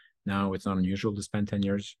now it's not unusual to spend 10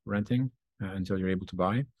 years renting until you're able to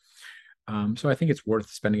buy. So I think it's worth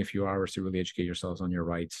spending a few hours to really educate yourselves on your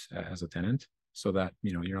rights as a tenant, so that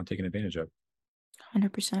you're not taken advantage of.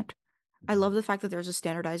 100%. I love the fact that there's a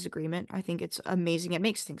standardized agreement. I think it's amazing. It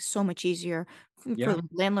makes things so much easier for Yeah, the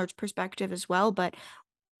landlord's perspective as well. But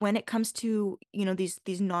when it comes to,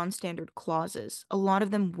 these non-standard clauses, a lot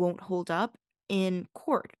of them won't hold up in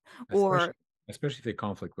court especially or especially if they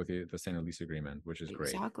conflict with the standard lease agreement, which is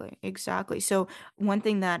great. exactly, exactly. So one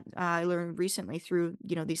thing that I learned recently through,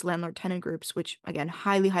 these landlord tenant groups, which again,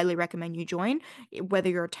 highly, highly recommend you join, whether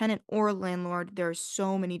you're a tenant or a landlord, there are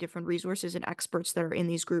so many different resources and experts that are in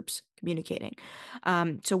these groups communicating.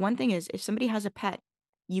 So one thing is if somebody has a pet,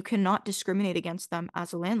 you cannot discriminate against them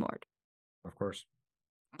as a landlord. Of course.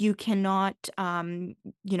 You cannot,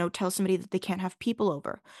 tell somebody that they can't have people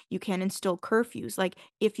over. You can't instill curfews. Like,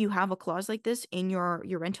 if you have a clause like this in your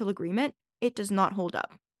rental agreement, it does not hold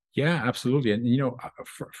up. Yeah, absolutely. And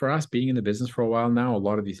for us being in the business for a while now, a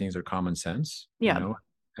lot of these things are common sense, Yeah.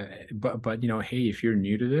 but hey, if you're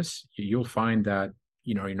new to this, you'll find that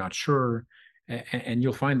you're not sure, and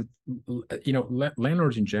you'll find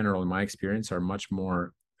landlords in general, in my experience, are much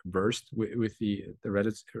more versed with the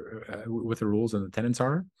Reddit, with the rules than the tenants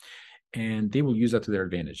are, and they will use that to their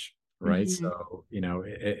advantage. Right. Mhm. So,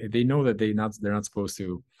 they know that they're not supposed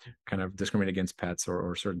to kind of discriminate against pets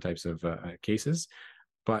or certain types of cases,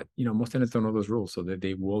 but most tenants don't know those rules, so that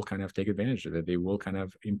they will kind of take advantage of it. They will kind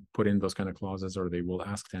of put in those kind of clauses, or they will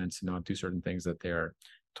ask tenants to not do certain things that they're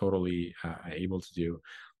totally able to do,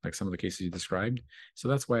 like some of the cases you described. So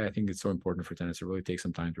that's why I think it's so important for tenants to really take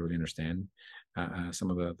some time to really understand some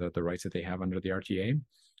of the rights that they have under the RTA,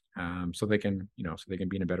 so they can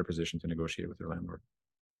be in a better position to negotiate with their landlord.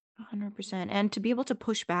 100%. And to be able to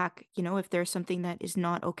push back, if there's something that is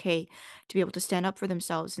not okay, to be able to stand up for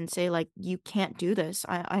themselves and say, like, you can't do this.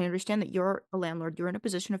 I understand that you're a landlord, you're in a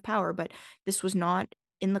position of power, but this was not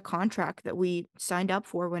in the contract that we signed up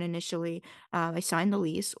for when initially I signed the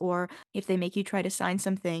lease, or if they make you try to sign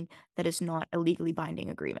something that is not a legally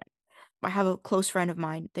binding agreement. I have a close friend of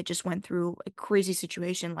mine that just went through a crazy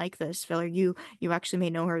situation like this. Filler, you actually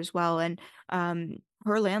may know her as well, and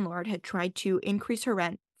her landlord had tried to increase her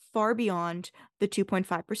rent far beyond the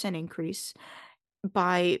 2.5% increase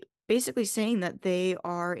by basically saying that they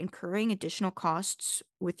are incurring additional costs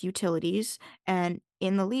with utilities, and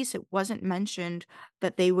in the lease it wasn't mentioned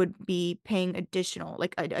that they would be paying additional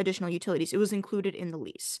utilities. It was included in the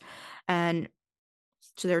lease, and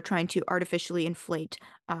so they're trying to artificially inflate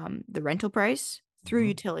the rental price through Mhm.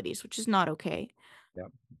 utilities, which is not okay Yeah.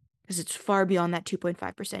 because it's far beyond that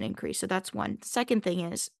 2.5% increase. So that's one. Second thing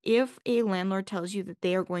is, if a landlord tells you that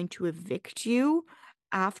they are going to evict you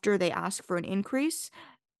after they ask for an increase,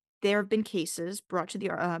 there have been cases brought to the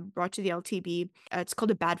LTB. It's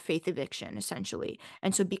called a bad faith eviction, essentially.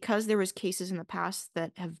 And so, because there was cases in the past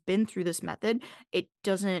that have been through this method, it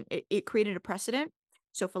created a precedent.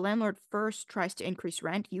 So, if a landlord first tries to increase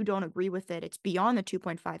rent, you don't agree with it, it's beyond the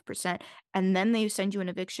 2.5%, and then they send you an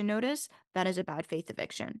eviction notice, that is a bad faith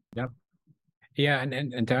eviction. Yeah. Yeah,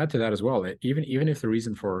 and to add to that as well, even if the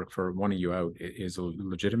reason for wanting you out is a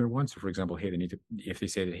legitimate one. So, for example, hey, if they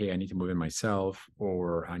say that, hey, I need to move in myself,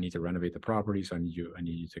 or I need to renovate the property, so I need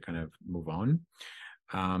you to kind of move on.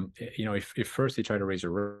 If first they try to raise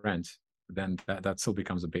your rent, then that still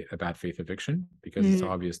becomes a bad faith eviction, because it's Mhm.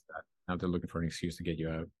 obvious that now they're looking for an excuse to get you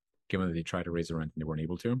out, given that they tried to raise the rent and they weren't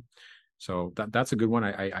able to. So that's a good one.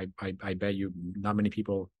 I bet you not many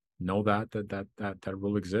people know that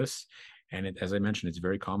rule exists, and as I mentioned, it's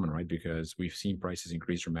very common, right? Because we've seen prices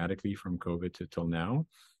increase dramatically from COVID to till now,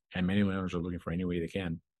 and many landlords are looking for any way they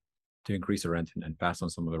can to increase the rent and pass on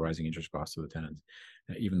some of the rising interest costs to the tenants,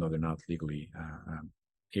 even though they're not legally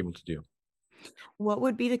able to do. What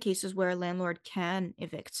would be the cases where a landlord can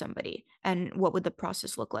evict somebody, and what would the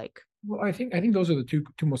process look like? Well, I think those are the two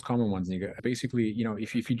most common ones, Nika. Basically,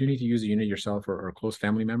 if you do need to use a unit yourself, or a close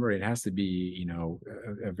family member, it has to be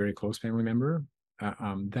a very close family member.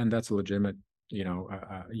 Then that's a legitimate.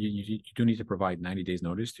 You do need to provide 90 days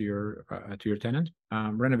notice to your tenant.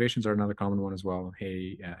 Renovations are another common one as well.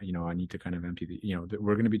 Hey, I need to kind of empty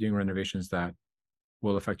we're going to be doing renovations that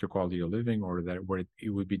will affect your quality of living, or that where it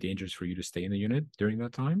would be dangerous for you to stay in the unit during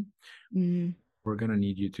that time. Mm. We're going to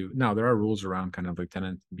need you to. Now, there are rules around kind of like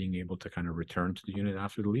tenant being able to kind of return to the unit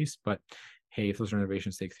after the lease, but hey, if those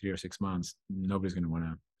renovations take 3 or 6 months, nobody's going to want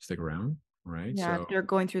to stick around, right? Yeah, if So they're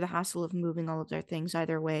going through the hassle of moving all of their things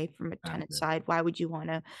either way from a tenant exactly. side, why would you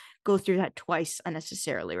wanna go through that twice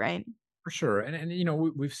unnecessarily, right? For sure,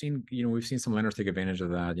 and we've seen some lenders take advantage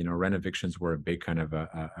of that. Rent evictions were a big kind of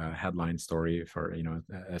a headline story for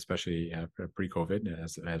especially pre-COVID,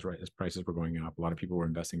 as prices were going up. A lot of people were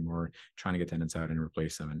investing more, trying to get tenants out and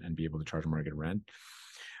replace them, and be able to charge market rent.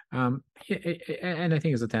 Yeah, and I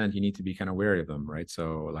think as a tenant, you need to be kind of wary of them, right?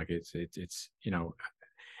 So, like, it's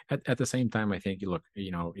at the same time, I think, look,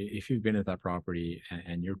 if you've been at that property,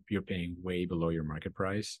 and you're paying way below your market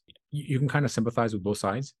price, you can kind of sympathize with both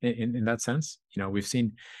sides in that sense. We've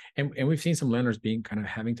seen, and we've seen some lenders being kind of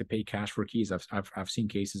having to pay cash for keys. I've seen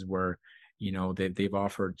cases where they've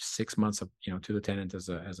offered 6 months to the tenant as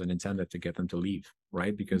an incentive to get them to leave,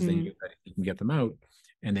 right? Because they Mhm. knew that if they can get them out,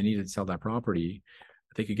 and they needed to sell that property,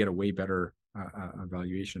 they could get a way better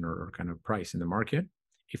valuation, or kind of price in the market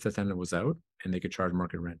if the tenant was out, and they could charge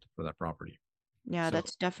market rent for that property. Yeah, So,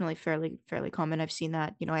 that's definitely fairly common. I've seen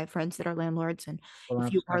that. I have friends that are landlords, and well,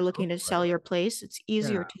 if you are looking absolutely to right. sell your place, it's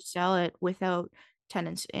easier Yeah, to sell it without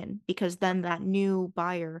tenants in, because then that new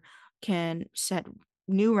buyer can set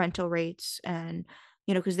new rental rates, and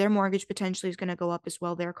because their mortgage potentially is going to go up as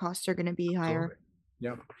well. Their costs are going to be higher. absolutely.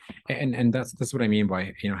 Yeah, and that's what I mean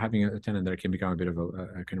by having a tenant there can become a bit of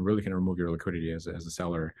can really kind of remove your liquidity as a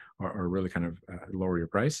seller, or really kind of lower your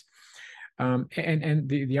price. And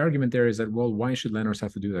the argument there is that, well, why should landlords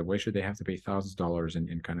have to do that? Why should they have to pay thousands of dollars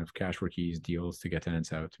in kind of cash for keys deals to get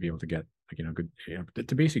tenants out, to be able to get like good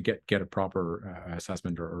to basically get a proper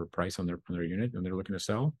assessment, or price on their unit when they're looking to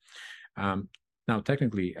sell. Um, Now,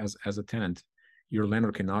 technically, as a tenant, your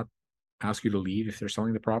landlord cannot ask you to leave if they're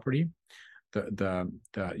selling the property. The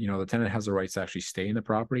tenant has the rights to actually stay in the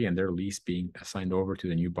property, and their lease being assigned over to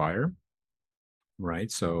the new buyer,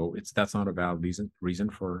 right? So that's not a valid reason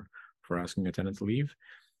for asking a tenant to leave.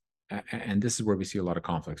 And this is where we see a lot of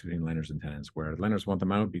conflicts between lenders and tenants, where lenders want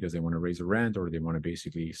them out because they want to raise the rent, or they want to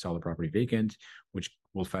basically sell the property vacant, which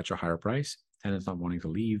will fetch a higher price. Tenants not wanting to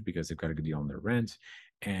leave because they've got a good deal on their rent,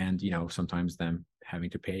 and sometimes them having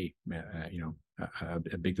to pay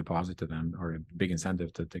a big deposit to them, or a big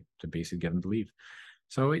incentive to basically get them to leave.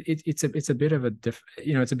 So it's a bit of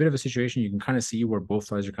it's a bit of a situation. You can kind of see where both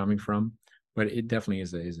sides are coming from, but it definitely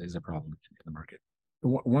is a problem in the market.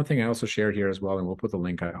 One thing I also shared here as well, and we'll put the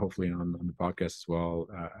link hopefully on the podcast as well,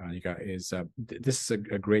 Anika, is this is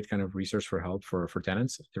a great kind of resource for help for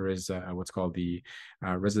tenants. There is what's called the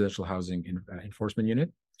Residential Housing Enforcement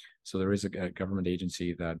Unit. So there is a government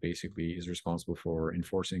agency that basically is responsible for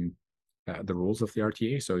enforcing the rules of the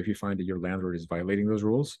RTA. So if you find that your landlord is violating those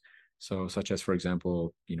rules, so such as, for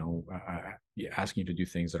example, asking you to do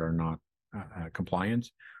things that are not compliant,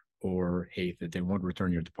 or hey, that they won't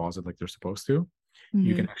return your deposit like they're supposed to,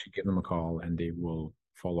 you Mhm. can actually give them a call and they will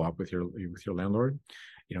follow up with your landlord.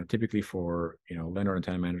 Typically for landlord and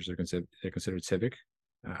tenant managers, they're considered civic.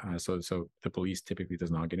 So the police typically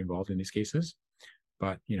does not get involved in these cases,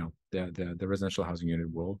 but the residential housing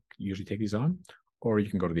unit will usually take these on, or you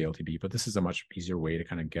can go to the LTB. But this is a much easier way to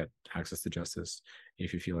kind of get access to justice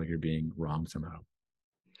if you feel like you're being wronged somehow.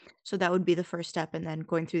 So that would be the first step, and then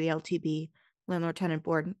going through the LTB, landlord tenant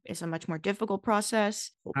board, is a much more difficult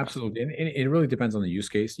process. Full process. Absolutely. And it really depends on the use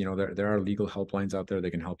case. There are legal helplines out there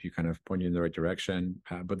that can help you kind of point you in the right direction.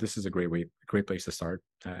 But this is a great place to start,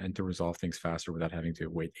 and to resolve things faster without having to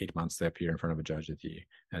wait 8 months to appear in front of a judge at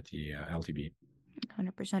the LTB.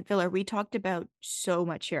 100% filler. We talked about so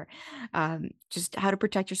much here. Just how to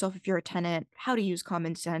protect yourself if you're a tenant, how to use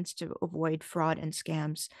common sense to avoid fraud and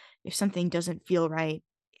scams. If something doesn't feel right,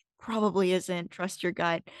 probably isn't. Trust your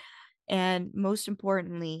gut. And most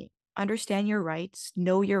importantly, understand your rights,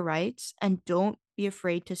 know your rights, and don't be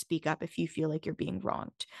afraid to speak up if you feel like you're being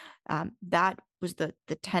wronged. That was the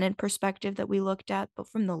tenant perspective that we looked at, but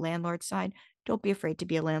from the landlord side, don't be afraid to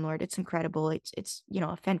be a landlord. It's incredible. It's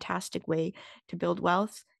a fantastic way to build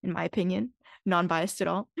wealth, in my opinion, non-biased at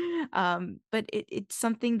all. But it's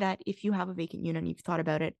something that if you have a vacant unit and you've thought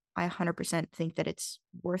about it, I 100% think that it's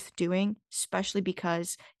worth doing, especially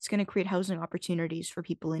because it's going to create housing opportunities for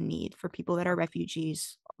people in need, for people that are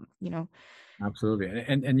refugees, you know. Absolutely.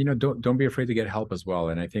 And don't be afraid to get help as well.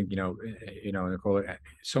 And I think, Nicole,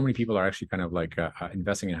 so many people are actually kind of like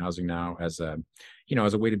investing in housing now as a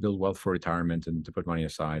way to build wealth for retirement and to put money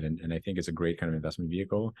aside. And I think it's a great kind of investment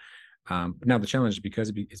vehicle. Now the challenge is,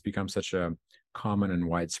 because it's become such a common and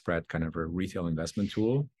widespread kind of a retail investment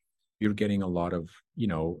tool, you're getting a lot of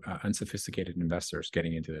unsophisticated investors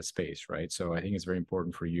getting into this space, right? So I think it's very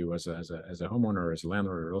important for you as a homeowner, as a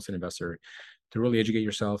landlord, or real estate investor, to really educate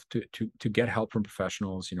yourself, to get help from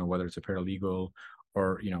professionals, whether it's a paralegal,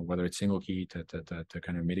 or whether it's single key, to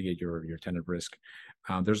kind of mitigate your tenant risk.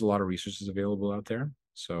 There's a lot of resources available out there,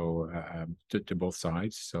 so to both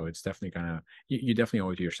sides. So it's definitely kind of, you definitely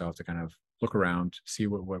owe it to yourself to kind of look around, see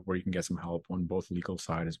where you can get some help on both legal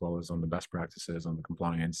side as well as on the best practices, on the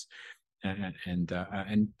compliance,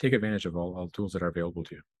 and take advantage of all tools that are available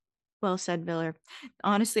to you. Well said, Miller.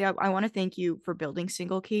 Honestly, I want to thank you for building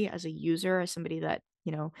Single Key as a user, as somebody that,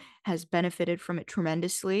 has benefited from it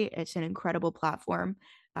tremendously. It's an incredible platform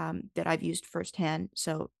that I've used firsthand.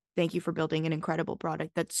 So thank you for building an incredible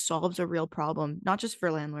product that solves a real problem, not just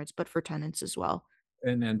for landlords, but for tenants as well.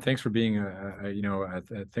 And thanks for being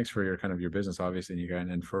thanks for your kind of your business, obviously, Nika,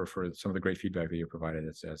 and for some of the great feedback that you provided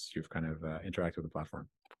as you've kind of interacted with the platform.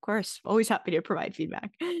 Of course, always happy to provide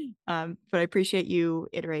feedback. But I appreciate you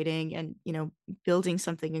iterating and, building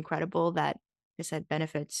something incredible that, like I said,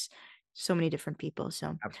 benefits so many different people.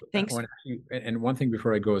 So Absolutely. thanks. And one thing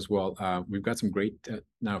before I go as well, we've got some great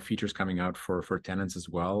now features coming out for tenants as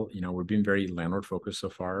well. We're being very landlord focused so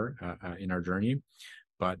far in our journey.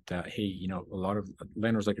 But hey, a lot of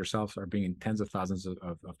landlords like yourself are bringing tens of thousands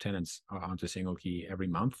of tenants onto Single Key every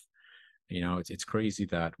month. It's crazy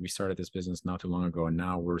that we started this business not too long ago, and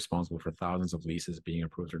now we're responsible for thousands of leases being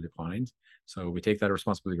approved or declined. So we take that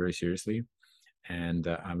responsibility very seriously. And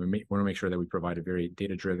we want to make sure that we provide a very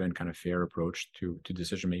data-driven, kind of fair approach to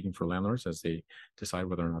decision making for landlords as they decide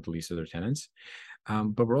whether or not to lease to their tenants.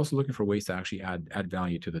 But we're also looking for ways to actually add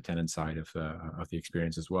value to the tenant side of the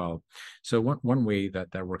experience as well. So one way that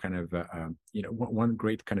we're kind of one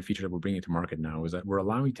great kind of feature that we're bringing to market now is that we're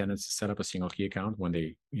allowing tenants to set up a Single Key account when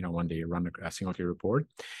they run a Single Key report,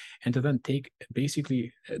 and to then take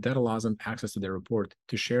basically that allows them access to their report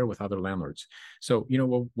to share with other landlords. So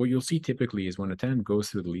what you'll see typically is when a tenant goes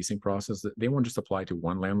through the leasing process, they won't just apply to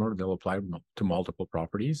one landlord; they'll apply to multiple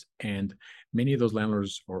properties, and many of those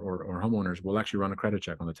landlords or homeowners will actually run a credit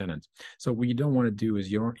check on the tenant. So what you don't want to do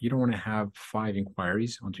is you don't want to have 5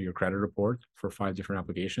 inquiries onto your credit report for 5 different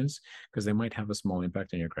applications, because they might have a small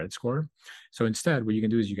impact on your credit score. So instead, what you can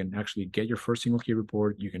do is you can actually get your first Single Key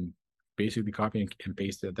report. You can basically copy and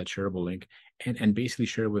paste that shareable link and basically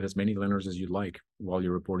share it with as many lenders as you'd like while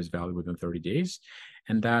your report is valid within 30 days.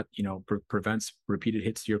 And that, prevents repeated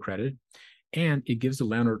hits to your credit. And it gives the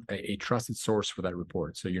landlord a trusted source for that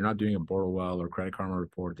report. So you're not doing a Borrowell or Credit Karma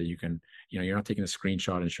report that you can, you're not taking a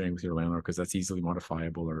screenshot and sharing with your landlord, because that's easily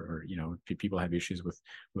modifiable, or people have issues with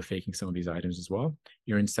faking some of these items as well.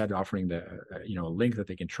 You're instead offering the, a link that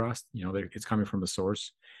they can trust. It's coming from the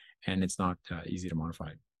source, and it's not easy to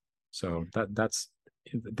modify. So that's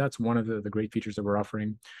one of the great features that we're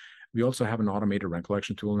offering. We also have an automated rent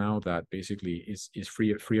collection tool now that basically is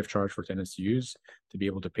free of charge for tenants to use, to be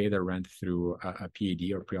able to pay their rent through a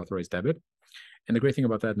PAD or pre-authorized debit. And the great thing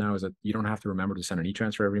about that now is that you don't have to remember to send an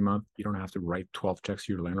e-transfer every month. You don't have to write 12 checks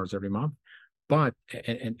to your landlords every month. But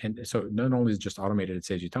and so not only is it just automated, it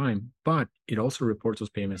saves you time, but it also reports those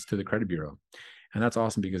payments to the credit bureau. And that's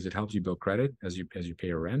awesome because it helps you build credit as you pay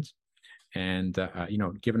your rent. And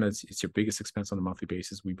given that it's your biggest expense on a monthly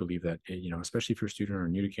basis, we believe that especially if you're a student or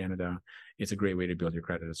new to Canada, it's a great way to build your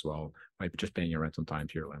credit as well by just paying your rent on time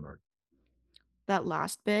to your landlord. That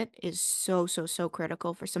last bit is so, so, so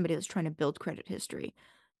critical for somebody that's trying to build credit history.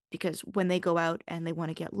 Because when they go out and they want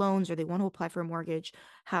to get loans or they want to apply for a mortgage,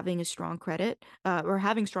 having a strong credit or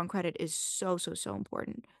having strong credit is so, so, so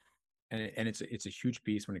important. And it's a huge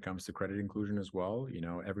piece when it comes to credit inclusion as well.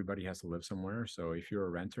 Everybody has to live somewhere. So if you're a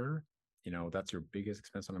renter, that's your biggest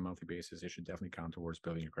expense on a monthly basis. It should definitely count towards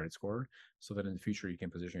building your credit score, so that in the future you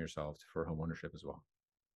can position yourself for home ownership as well.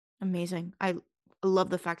 Amazing. I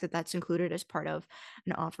love the fact that that's included as part of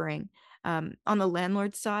an offering. On the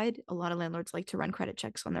landlord side, a lot of landlords like to run credit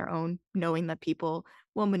checks on their own, knowing that people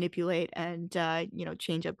will manipulate and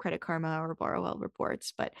change up Credit Karma or Borrowell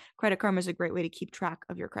reports. But Credit Karma is a great way to keep track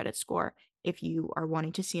of your credit score if you are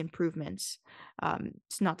wanting to see improvements.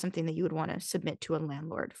 It's not something that you would want to submit to a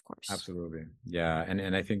landlord, of course. Absolutely. Yeah.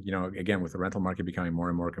 And I think, again, with the rental market becoming more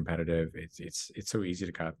and more competitive, it's so easy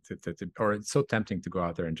to cut or it's so tempting to go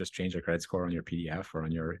out there and just change your credit score on your PDF or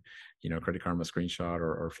on your, Credit Karma screenshot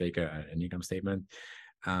or fake an income statement.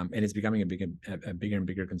 And it's becoming a bigger and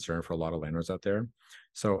bigger concern for a lot of landlords out there.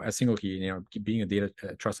 So as Single Key, being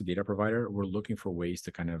a trusted data provider, we're looking for ways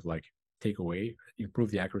to kind of like take away,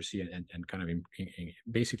 improve the accuracy, and kind of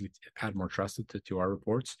basically add more trust to our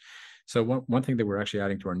reports. So one thing that we're actually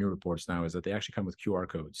adding to our new reports now is that they actually come with QR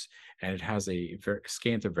codes, and it has a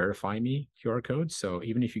scan to verify me QR code. So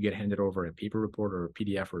even if you get handed over a paper report or a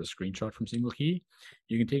PDF or a screenshot from Single Key,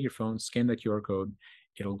 you can take your phone, scan that QR code.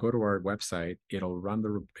 It'll go to our website. It'll run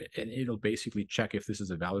and it'll basically check if this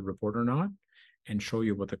is a valid report or not, and show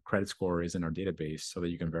you what the credit score is in our database, so that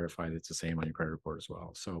you can verify that it's the same on your credit report as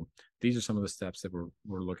well. So these are some of the steps that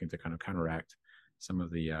we're looking to kind of counteract some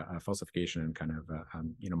of the falsification and kind of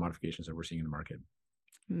modifications that we're seeing in the market.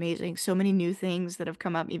 Amazing. So many new things that have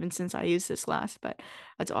come up even since I used this last, but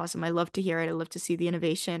that's awesome. I love to hear it. I love to see the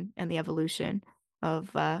innovation and the evolution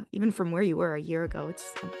of even from where you were a year ago.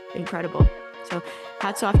 It's incredible. So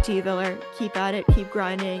hats off to you, Viller. Keep at it, keep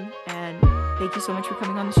grinding, and thank you so much for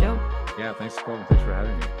coming on the show. Yeah, thanks, Colin. Thanks for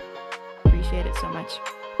having me. Appreciate it so much.